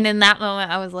 And in that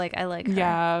moment, I was like, I like her.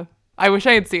 Yeah. I wish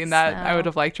I had seen that. I would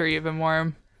have liked her even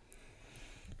more.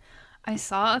 I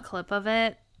saw a clip of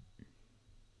it.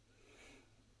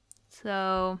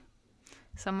 So,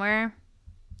 somewhere.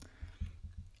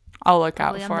 I'll look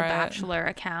out for on the it. Bachelor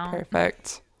account.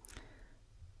 Perfect.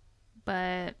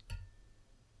 But,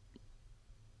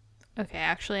 okay,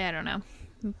 actually, I don't know.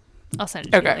 I'll send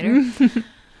it to you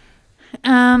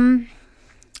later.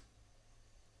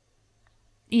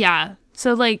 yeah.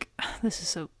 So like, this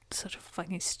is such a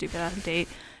fucking stupid ass date.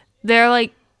 They're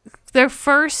like, their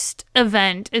first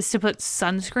event is to put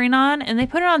sunscreen on, and they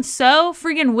put it on so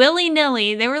freaking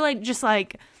willy-nilly. They were like, just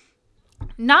like,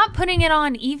 not putting it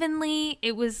on evenly.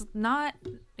 It was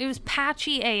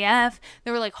patchy AF.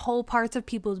 There were like whole parts of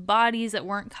people's bodies that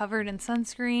weren't covered in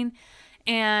sunscreen.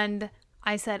 And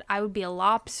I said I would be a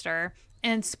lobster.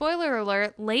 And spoiler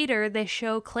alert, later they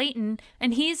show Clayton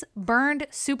and he's burned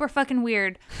super fucking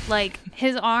weird. Like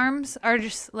his arms are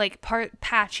just like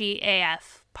patchy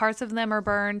AF. Parts of them are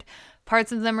burned.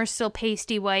 Parts of them are still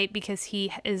pasty white because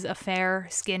he is a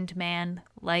fair-skinned man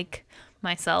like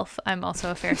myself. I'm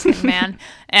also a fair-skinned man.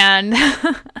 And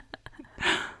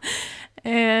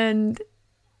and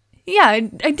yeah, I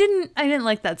didn't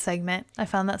like that segment. I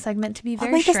found that segment to be very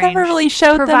strange. They just never really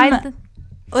showed them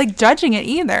like judging it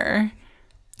either.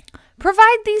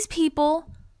 Provide these people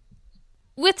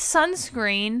with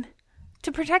sunscreen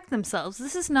to protect themselves.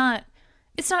 It's not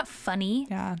funny.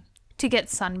 Yeah. To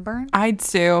get sunburned. I'd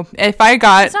sue. If I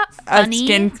got it's not funny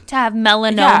to have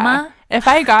melanoma. Yeah. If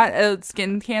I got a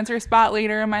skin cancer spot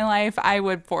later in my life, I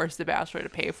would force the Bachelor to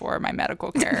pay for my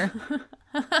medical care.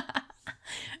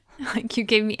 Like you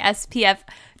gave me SPF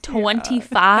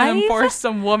 25? And force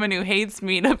some woman who hates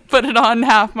me to put it on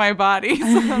half my body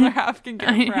so the other half can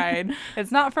get pride.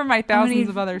 It's not from my thousands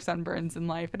of other sunburns in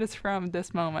life. It is from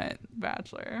this moment,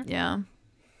 Bachelor. Yeah.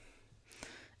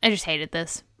 I just hated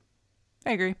this.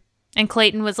 I agree. And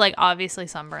Clayton was like obviously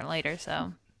sunburned later,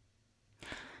 so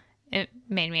it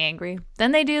made me angry.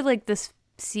 Then they do like this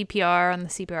CPR on the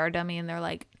CPR dummy, and they're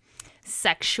like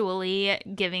sexually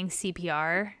giving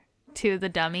CPR to the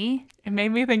dummy. It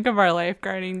made me think of our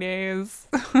lifeguarding days.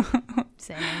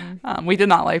 Same. We did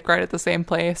not lifeguard at the same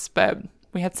place, but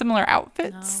we had similar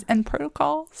outfits and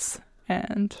protocols,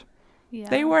 and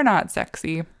they were not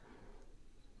sexy.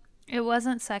 It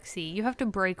wasn't sexy. You have to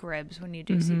break ribs when you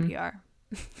do CPR.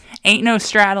 Ain't no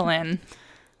straddling.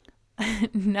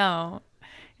 No.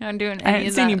 You're not doing any of that. I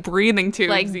didn't see any breathing tubes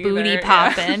like either. Booty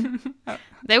popping. Yeah.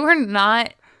 They were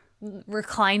not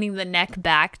reclining the neck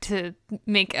back to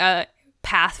make a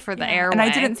path for the airway. And I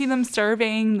didn't see them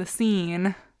surveying the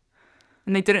scene.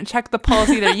 And they didn't check the pulse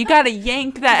either. You gotta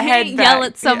yank that head back. Yell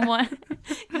at someone.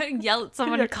 You gotta yell at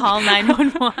someone to call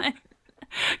 911.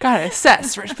 Gotta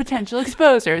assess for potential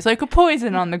exposures, like a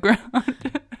poison on the ground.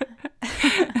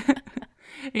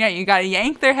 Yeah, you gotta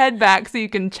yank their head back so you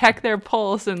can check their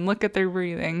pulse and look at their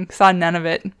breathing. Saw none of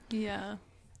it. Yeah.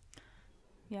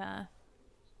 Yeah.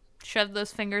 Shove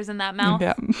those fingers in that mouth.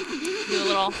 Yeah. Do a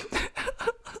little.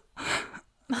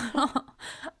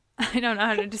 I don't know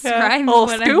how to describe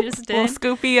what scoop, I just did. A little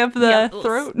scoopy of the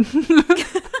throat.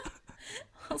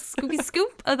 A scoopy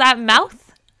scoop of that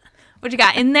mouth. What you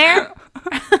got in there?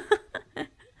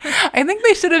 I think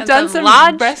they should have done some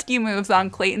rescue moves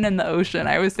on Clayton in the ocean.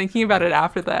 I was thinking about it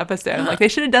after the episode. Like, they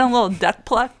should have done a little duck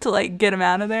pluck to, like, get him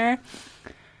out of there.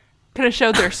 Could have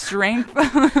showed their strength.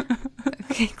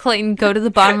 Okay, Clayton, go to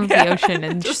the bottom of the ocean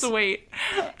and just wait.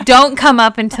 Don't come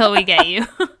up until we get you.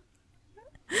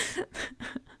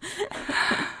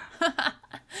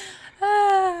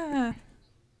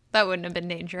 That wouldn't have been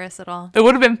dangerous at all. It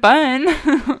would have been fun.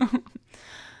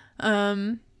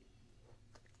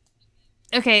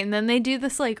 Okay, and then they do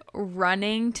this like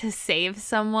running to save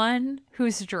someone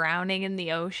who's drowning in the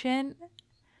ocean.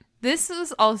 This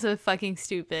was also fucking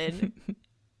stupid.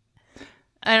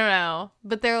 I don't know.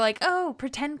 But they're like, oh,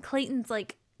 pretend Clayton's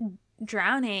like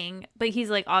drowning. But he's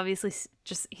like obviously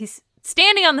he's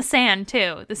standing on the sand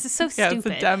too. This is so stupid. It's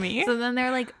a dummy. So then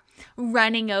they're like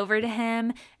running over to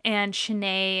him, and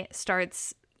Shanae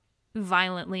starts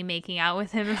violently making out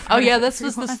with him. Oh yeah, this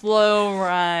was the slow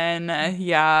run.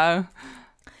 Yeah.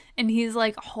 And he's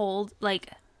like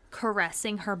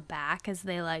caressing her back as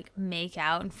they like make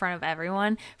out in front of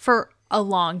everyone for a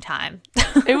long time.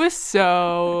 It was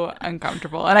so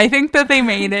uncomfortable. And I think that they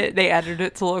edited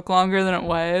it to look longer than it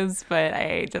was, but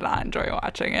I did not enjoy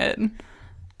watching it.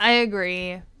 I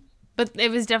agree. But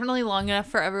it was definitely long enough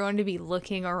for everyone to be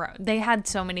looking around. They had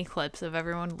so many clips of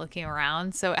everyone looking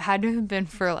around, so it had to have been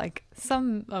for like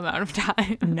some amount of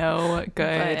time. No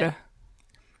good.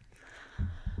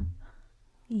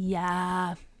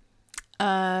 Yeah.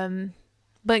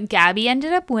 But Gabby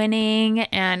ended up winning,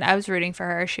 and I was rooting for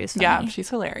her. She was funny. Yeah, she's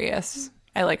hilarious.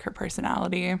 I like her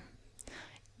personality.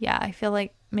 Yeah, I feel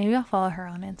like maybe I'll follow her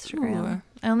on Instagram. Ooh.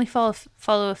 I only follow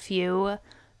a few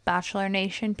Bachelor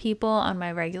Nation people on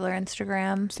my regular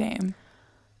Instagram. Same.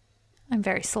 I'm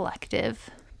very selective,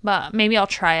 but maybe I'll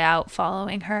try out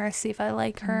following her, see if I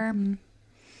like her. Mm-hmm.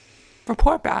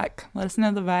 Report back. Let us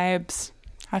know the vibes,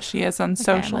 how she is on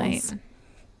socials.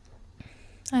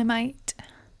 I might.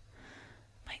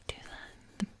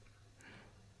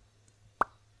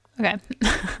 Okay.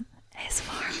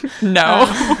 ASMR. No.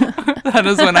 That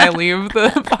is when I leave the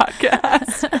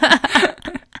podcast.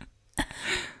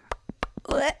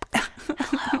 Hello.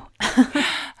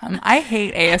 I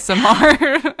hate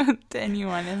ASMR. To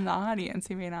anyone in the audience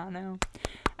who may not know,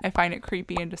 I find it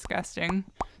creepy and disgusting.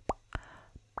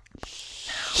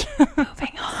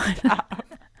 Moving on.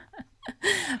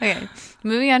 Okay,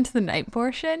 moving on to the night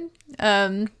portion.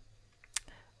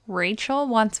 Rachel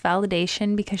wants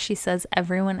validation because she says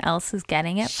everyone else is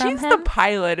getting it from She's him. the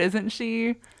pilot, isn't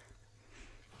she?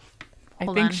 I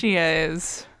Hold think on. she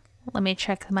is. Let me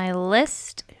check my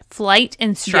list. Flight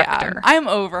instructor. Yeah, I'm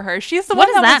over her. She's the What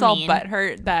one does that was that all mean?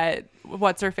 butthurt that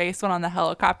what's her face went on the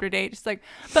helicopter date. She's like,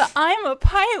 but I'm a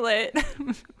pilot.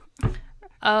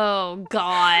 Oh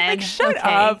God. Like, shut Okay.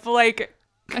 up. Like,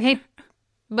 Okay.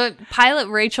 But pilot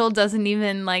Rachel doesn't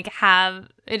even like have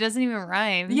it doesn't even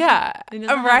rhyme. yeah, It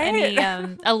doesn't right? have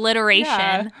any alliteration.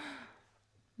 Yeah.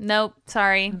 Nope,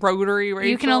 sorry. Rotary Rachel.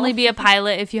 You can only be a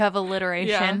pilot if you have Yeah,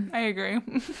 alliteration. I agree.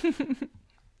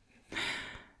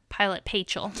 Pilot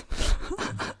Pachel.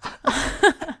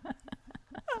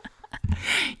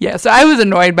 Yeah, so I was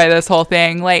annoyed by this whole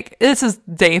thing. Like, this is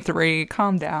day 3.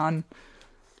 Calm down.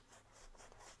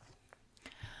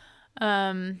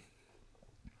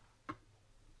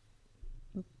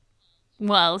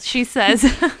 Well, she says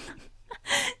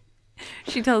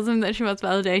she tells him that she wants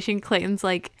validation. Clayton's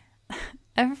like,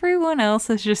 everyone else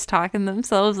is just talking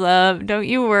themselves up. Don't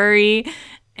you worry.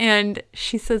 And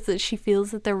she says that she feels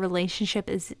that their relationship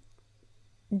is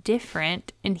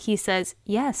different. And he says,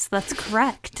 yes, that's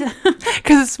correct.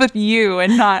 Because it's with you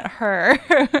and not her.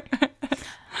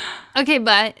 Okay,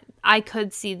 but I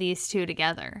could see these two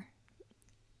together.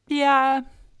 Yeah.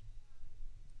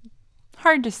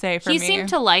 Hard to say for He me. seemed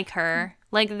to like her.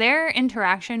 Like, their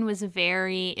interaction was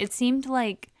it seemed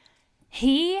like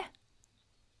she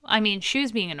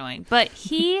was being annoying, but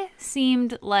he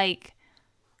seemed like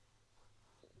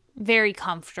very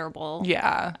comfortable.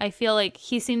 Yeah. I feel like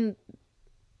he seemed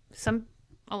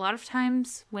a lot of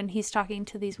times when he's talking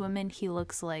to these women, he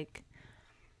looks like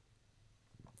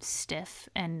stiff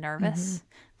and nervous,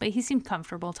 but he seemed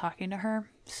comfortable talking to her.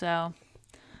 So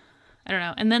I don't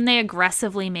know. And then they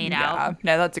aggressively made out. Yeah.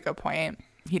 No, that's a good point.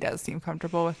 He does seem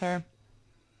comfortable with her.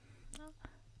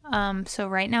 So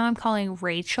right now I'm calling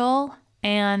Rachel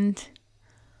and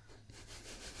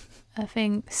I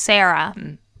think Sarah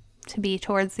to be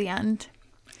towards the end.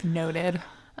 Noted.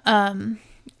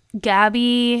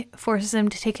 Gabby forces him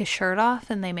to take his shirt off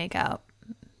and they make out.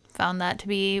 Found that to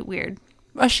be weird.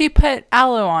 Well, she put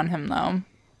aloe on him, though.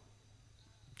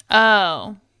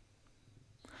 Oh.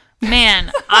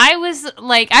 Man, I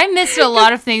missed a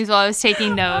lot of things while I was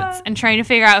taking notes and trying to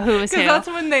figure out who was who. That's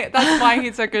why he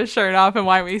took his shirt off and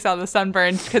why we saw the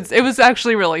sunburn. Because it was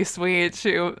actually really sweet.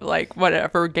 She, like,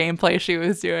 whatever gameplay she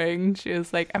was doing, she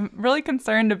was like, I'm really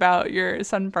concerned about your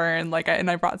sunburn. Like, and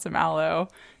I brought some aloe.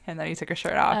 And then he took his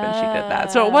shirt off and she did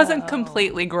that. So it wasn't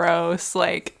completely gross.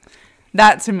 Like,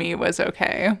 that to me was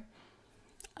okay.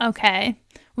 Okay.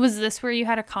 Was this where you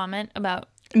had a comment about?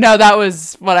 No, that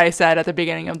was what I said at the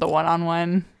beginning of the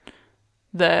one-on-one.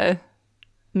 The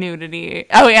nudity.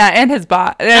 Oh, yeah, and his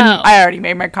body. And I already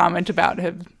made my comment about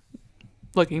him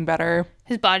looking better.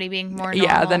 His body being more normal.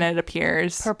 Yeah, than it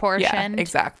appears. Proportioned. Yeah,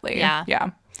 exactly. Yeah.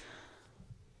 Yeah.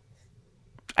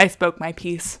 I spoke my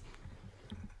piece.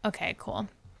 Okay, cool.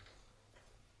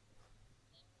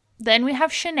 Then we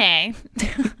have Shanae.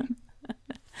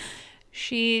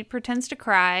 She pretends to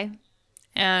cry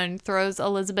and throws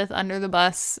Elizabeth under the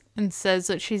bus and says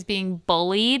that she's being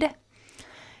bullied.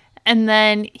 And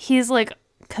then he's like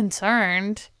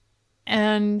concerned.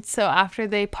 And so after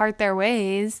they part their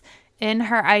ways in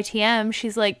her ITM,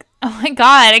 she's like, oh my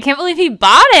God, I can't believe he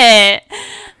bought it.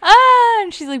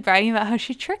 And she's like bragging about how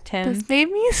she tricked him. This made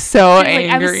me so angry.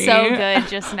 Like, I was so good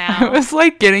just now. I was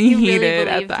like getting You really heated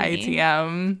at the believed me.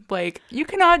 ITM. Like, you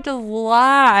cannot just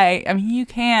lie. I mean, you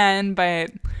can,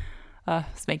 but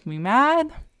it's making me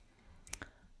mad.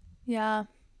 Yeah.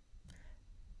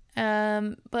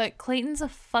 But Clayton's a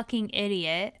fucking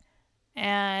idiot,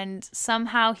 and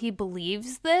somehow he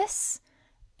believes this,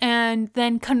 and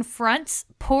then confronts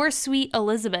poor sweet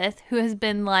Elizabeth, who has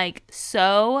been like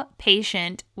so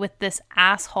patient with this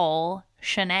asshole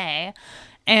Shanae,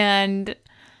 and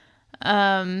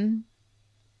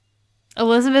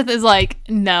Elizabeth is like,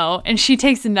 no, and she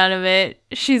takes none of it.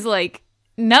 She's like,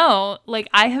 no, like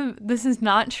this is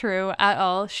not true at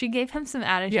all. She gave him some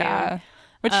attitude. Yeah.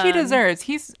 Which he deserves.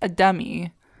 He's a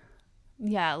dummy.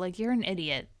 Yeah, like, you're an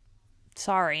idiot.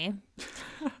 Sorry.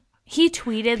 He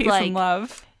tweeted, Peace like, and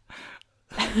love.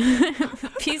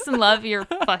 peace and love, you're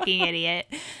a fucking idiot.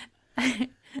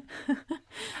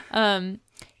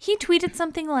 He tweeted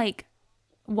something like,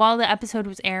 while the episode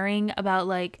was airing, about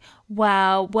like,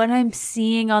 wow, what I'm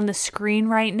seeing on the screen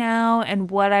right now and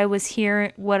what I was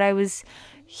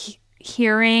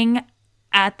hearing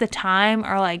at the time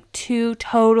are like two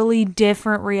totally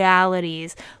different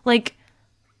realities. Like,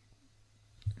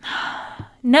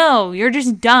 no, you're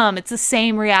just dumb. It's the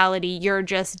same reality. You're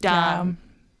just dumb.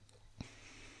 Yeah.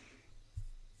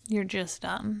 You're just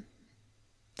dumb.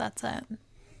 That's it.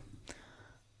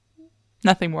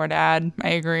 Nothing more to add. I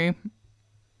agree.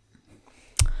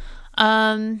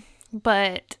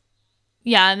 But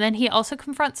yeah, and then he also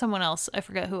confronts someone else. I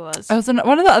forget who it was. I was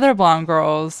one of the other blonde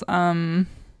girls. I don't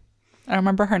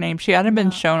remember her name. She hadn't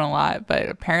been shown a lot, but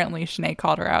apparently Shanae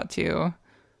called her out too.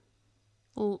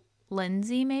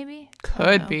 Lindsay, maybe?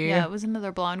 Could be. Yeah, it was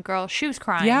another blonde girl. She was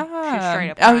crying. Yeah. She was straight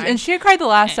up crying. And she had cried the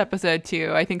last episode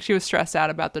too. I think she was stressed out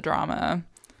about the drama.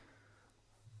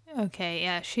 Okay,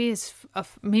 yeah,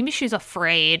 maybe she's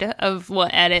afraid of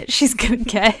what edit she's gonna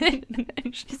get.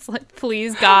 She's like,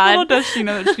 please, God. Little does she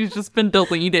know that she's just been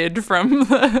deleted from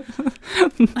the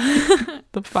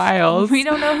files. We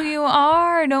don't know who you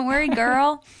are. Don't worry,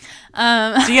 girl.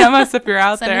 DM us if you're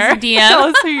out send there. Us a DM. Tell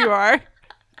us who you are.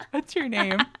 What's your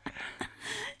name?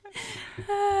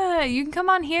 You can come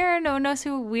on here. No one knows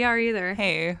who we are either.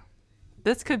 Hey,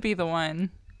 this could be the one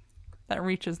that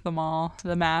reaches them all,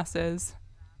 the masses.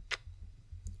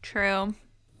 True.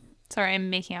 Sorry, I'm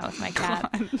making out with my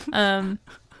cat.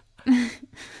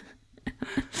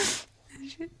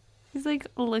 She's like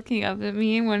looking up at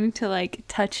me and wanting to like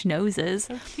touch noses.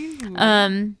 So cute.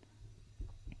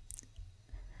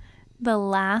 The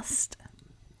last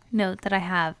note that I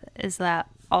have is that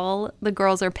all the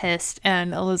girls are pissed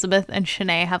and Elizabeth and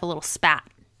Shanae have a little spat.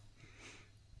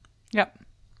 Yep.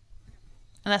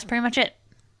 And that's pretty much it.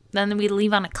 Then we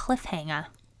leave on a cliffhanger.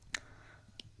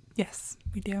 Yes,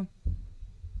 we do.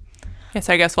 Yes,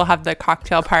 I guess we'll have the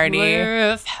cocktail party.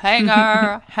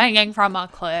 Cliffhanger, hanging from a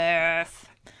cliff.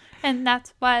 And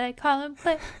that's why they call him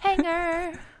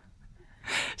Cliffhanger.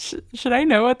 Should I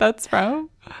know what that's from?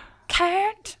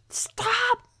 Can't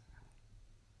stop.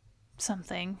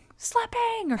 Something.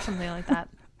 Slipping or something like that.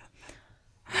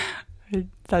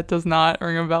 That does not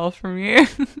ring a bell for me.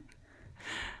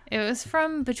 It was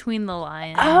from Between the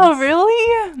Lions. Oh,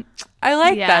 really? I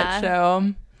like that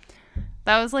show.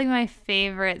 That was like my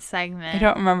favorite segment. I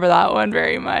don't remember that one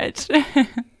very much.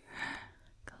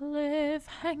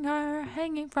 Cliffhanger,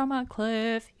 hanging from a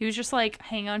cliff. He was just like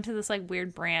hang on to this like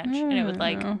weird branch and it would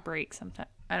like break sometime.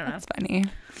 I don't know. That's funny.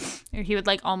 Or he would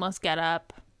like almost get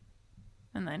up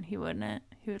and then he wouldn't.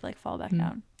 He would like fall back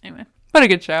down. Anyway. What a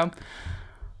good show.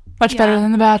 Much better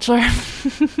than The Bachelor.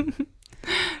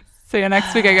 So yeah,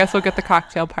 next week I guess we'll get the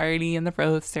cocktail party and the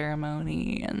rose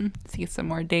ceremony and see some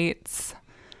more dates.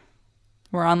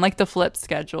 We're on like the flip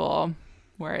schedule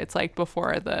where it's like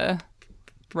before the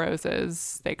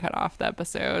roses, they cut off the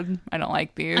episode. I don't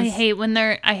like these. I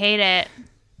hate it.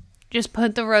 Just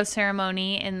put the rose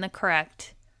ceremony in the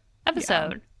correct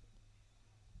episode. Yeah.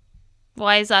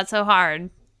 Why is that so hard?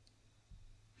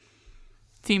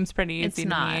 Seems pretty easy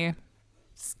to me.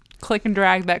 Just click and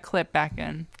drag that clip back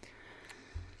in.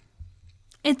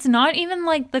 It's not even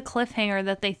like the cliffhanger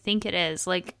that they think it is.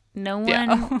 Like no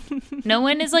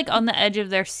one is like on the edge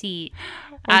of their seat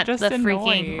at the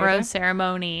freaking rose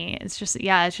ceremony. It's just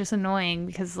annoying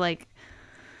because like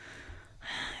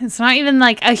it's not even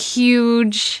like a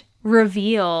huge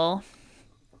reveal.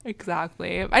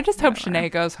 Exactly. I just hope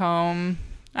Shanae goes home.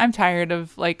 I'm tired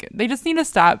of like they just need to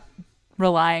stop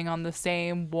relying on the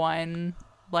same one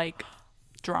like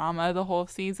drama the whole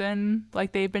season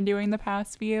like they've been doing the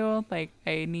past few. Like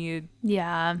I need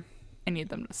them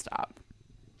to stop.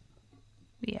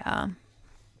 Yeah.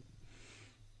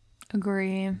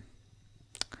 Agree.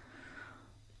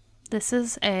 This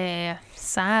is a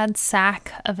sad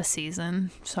sack of a season.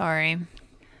 Sorry.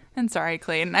 And sorry,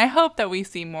 Clayton. I hope that we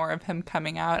see more of him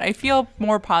coming out. I feel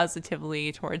more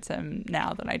positively towards him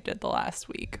now than I did the last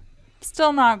week.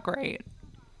 Still not great,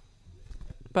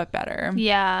 but better.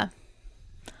 Yeah.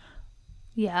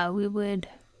 Yeah, we would.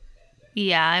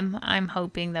 Yeah, I'm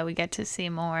hoping that we get to see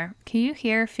more. Can you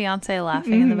hear fiance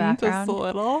laughing in the background? Just a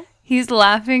little. He's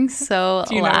laughing so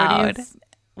Do you loud. Know what he's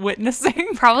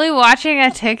witnessing? Probably watching a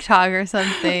TikTok or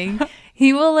something.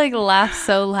 He will like laugh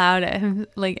so loud at him.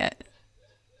 Like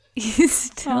he's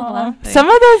still laughing. Some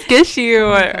of those get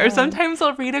you, or sometimes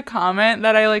I'll read a comment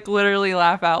that I like literally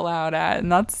laugh out loud at, and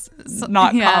that's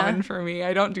not common for me.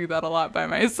 I don't do that a lot by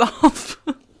myself.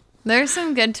 There's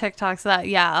some good TikToks that,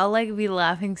 I'll like be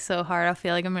laughing so hard I'll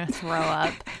feel like I'm gonna throw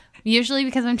up. Usually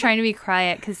because I'm trying to be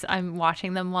quiet because I'm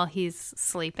watching them while he's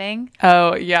sleeping.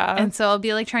 Oh, yeah. And so I'll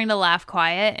be like trying to laugh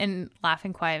quiet, and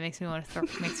laughing quiet makes me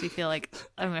makes me feel like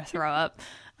I'm going to throw up.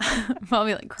 I'll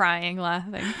be like crying,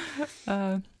 laughing.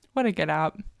 What a good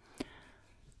app.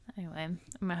 Anyway, I'm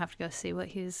going to have to go see what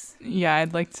he's Yeah,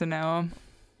 I'd like to know.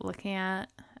 looking at.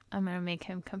 I'm going to make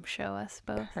him come show us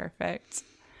both. Perfect.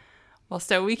 Well,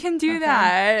 so we can do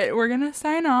that. We're going to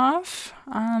sign off.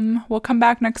 We'll come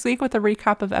back next week with a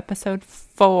recap of episode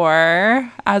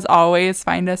 4. As always,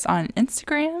 find us on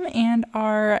Instagram and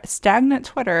our stagnant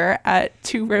Twitter at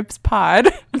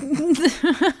 2ribspod.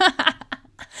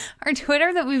 Our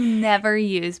Twitter that we've never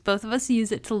used. Both of us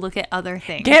use it to look at other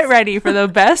things. Get ready for the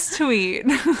best tweet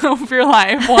of your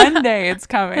life. One day it's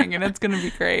coming and it's going to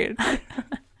be great. But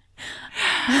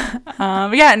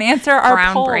yeah, and answer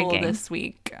our poll this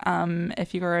week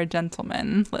if you are a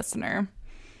gentleman listener.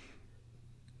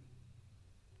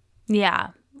 Yeah,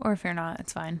 or if you're not,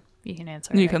 it's fine. You can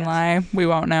answer. You can lie. We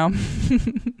won't know.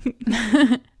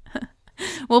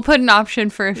 We'll put an option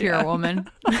for if you're a woman.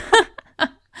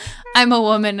 I'm a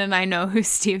woman and I know who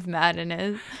Steve Madden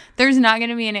is. There's not going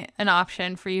to be an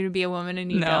option for you to be a woman and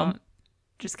you don't.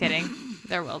 Just kidding.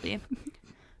 There will be.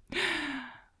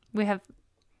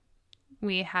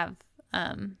 We have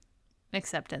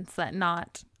acceptance that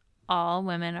not all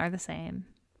women are the same.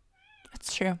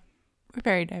 It's true. We're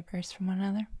very diverse from one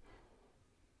another.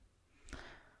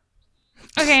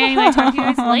 Okay, anyway, talk to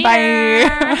you guys later.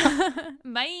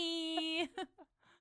 Bye. Bye.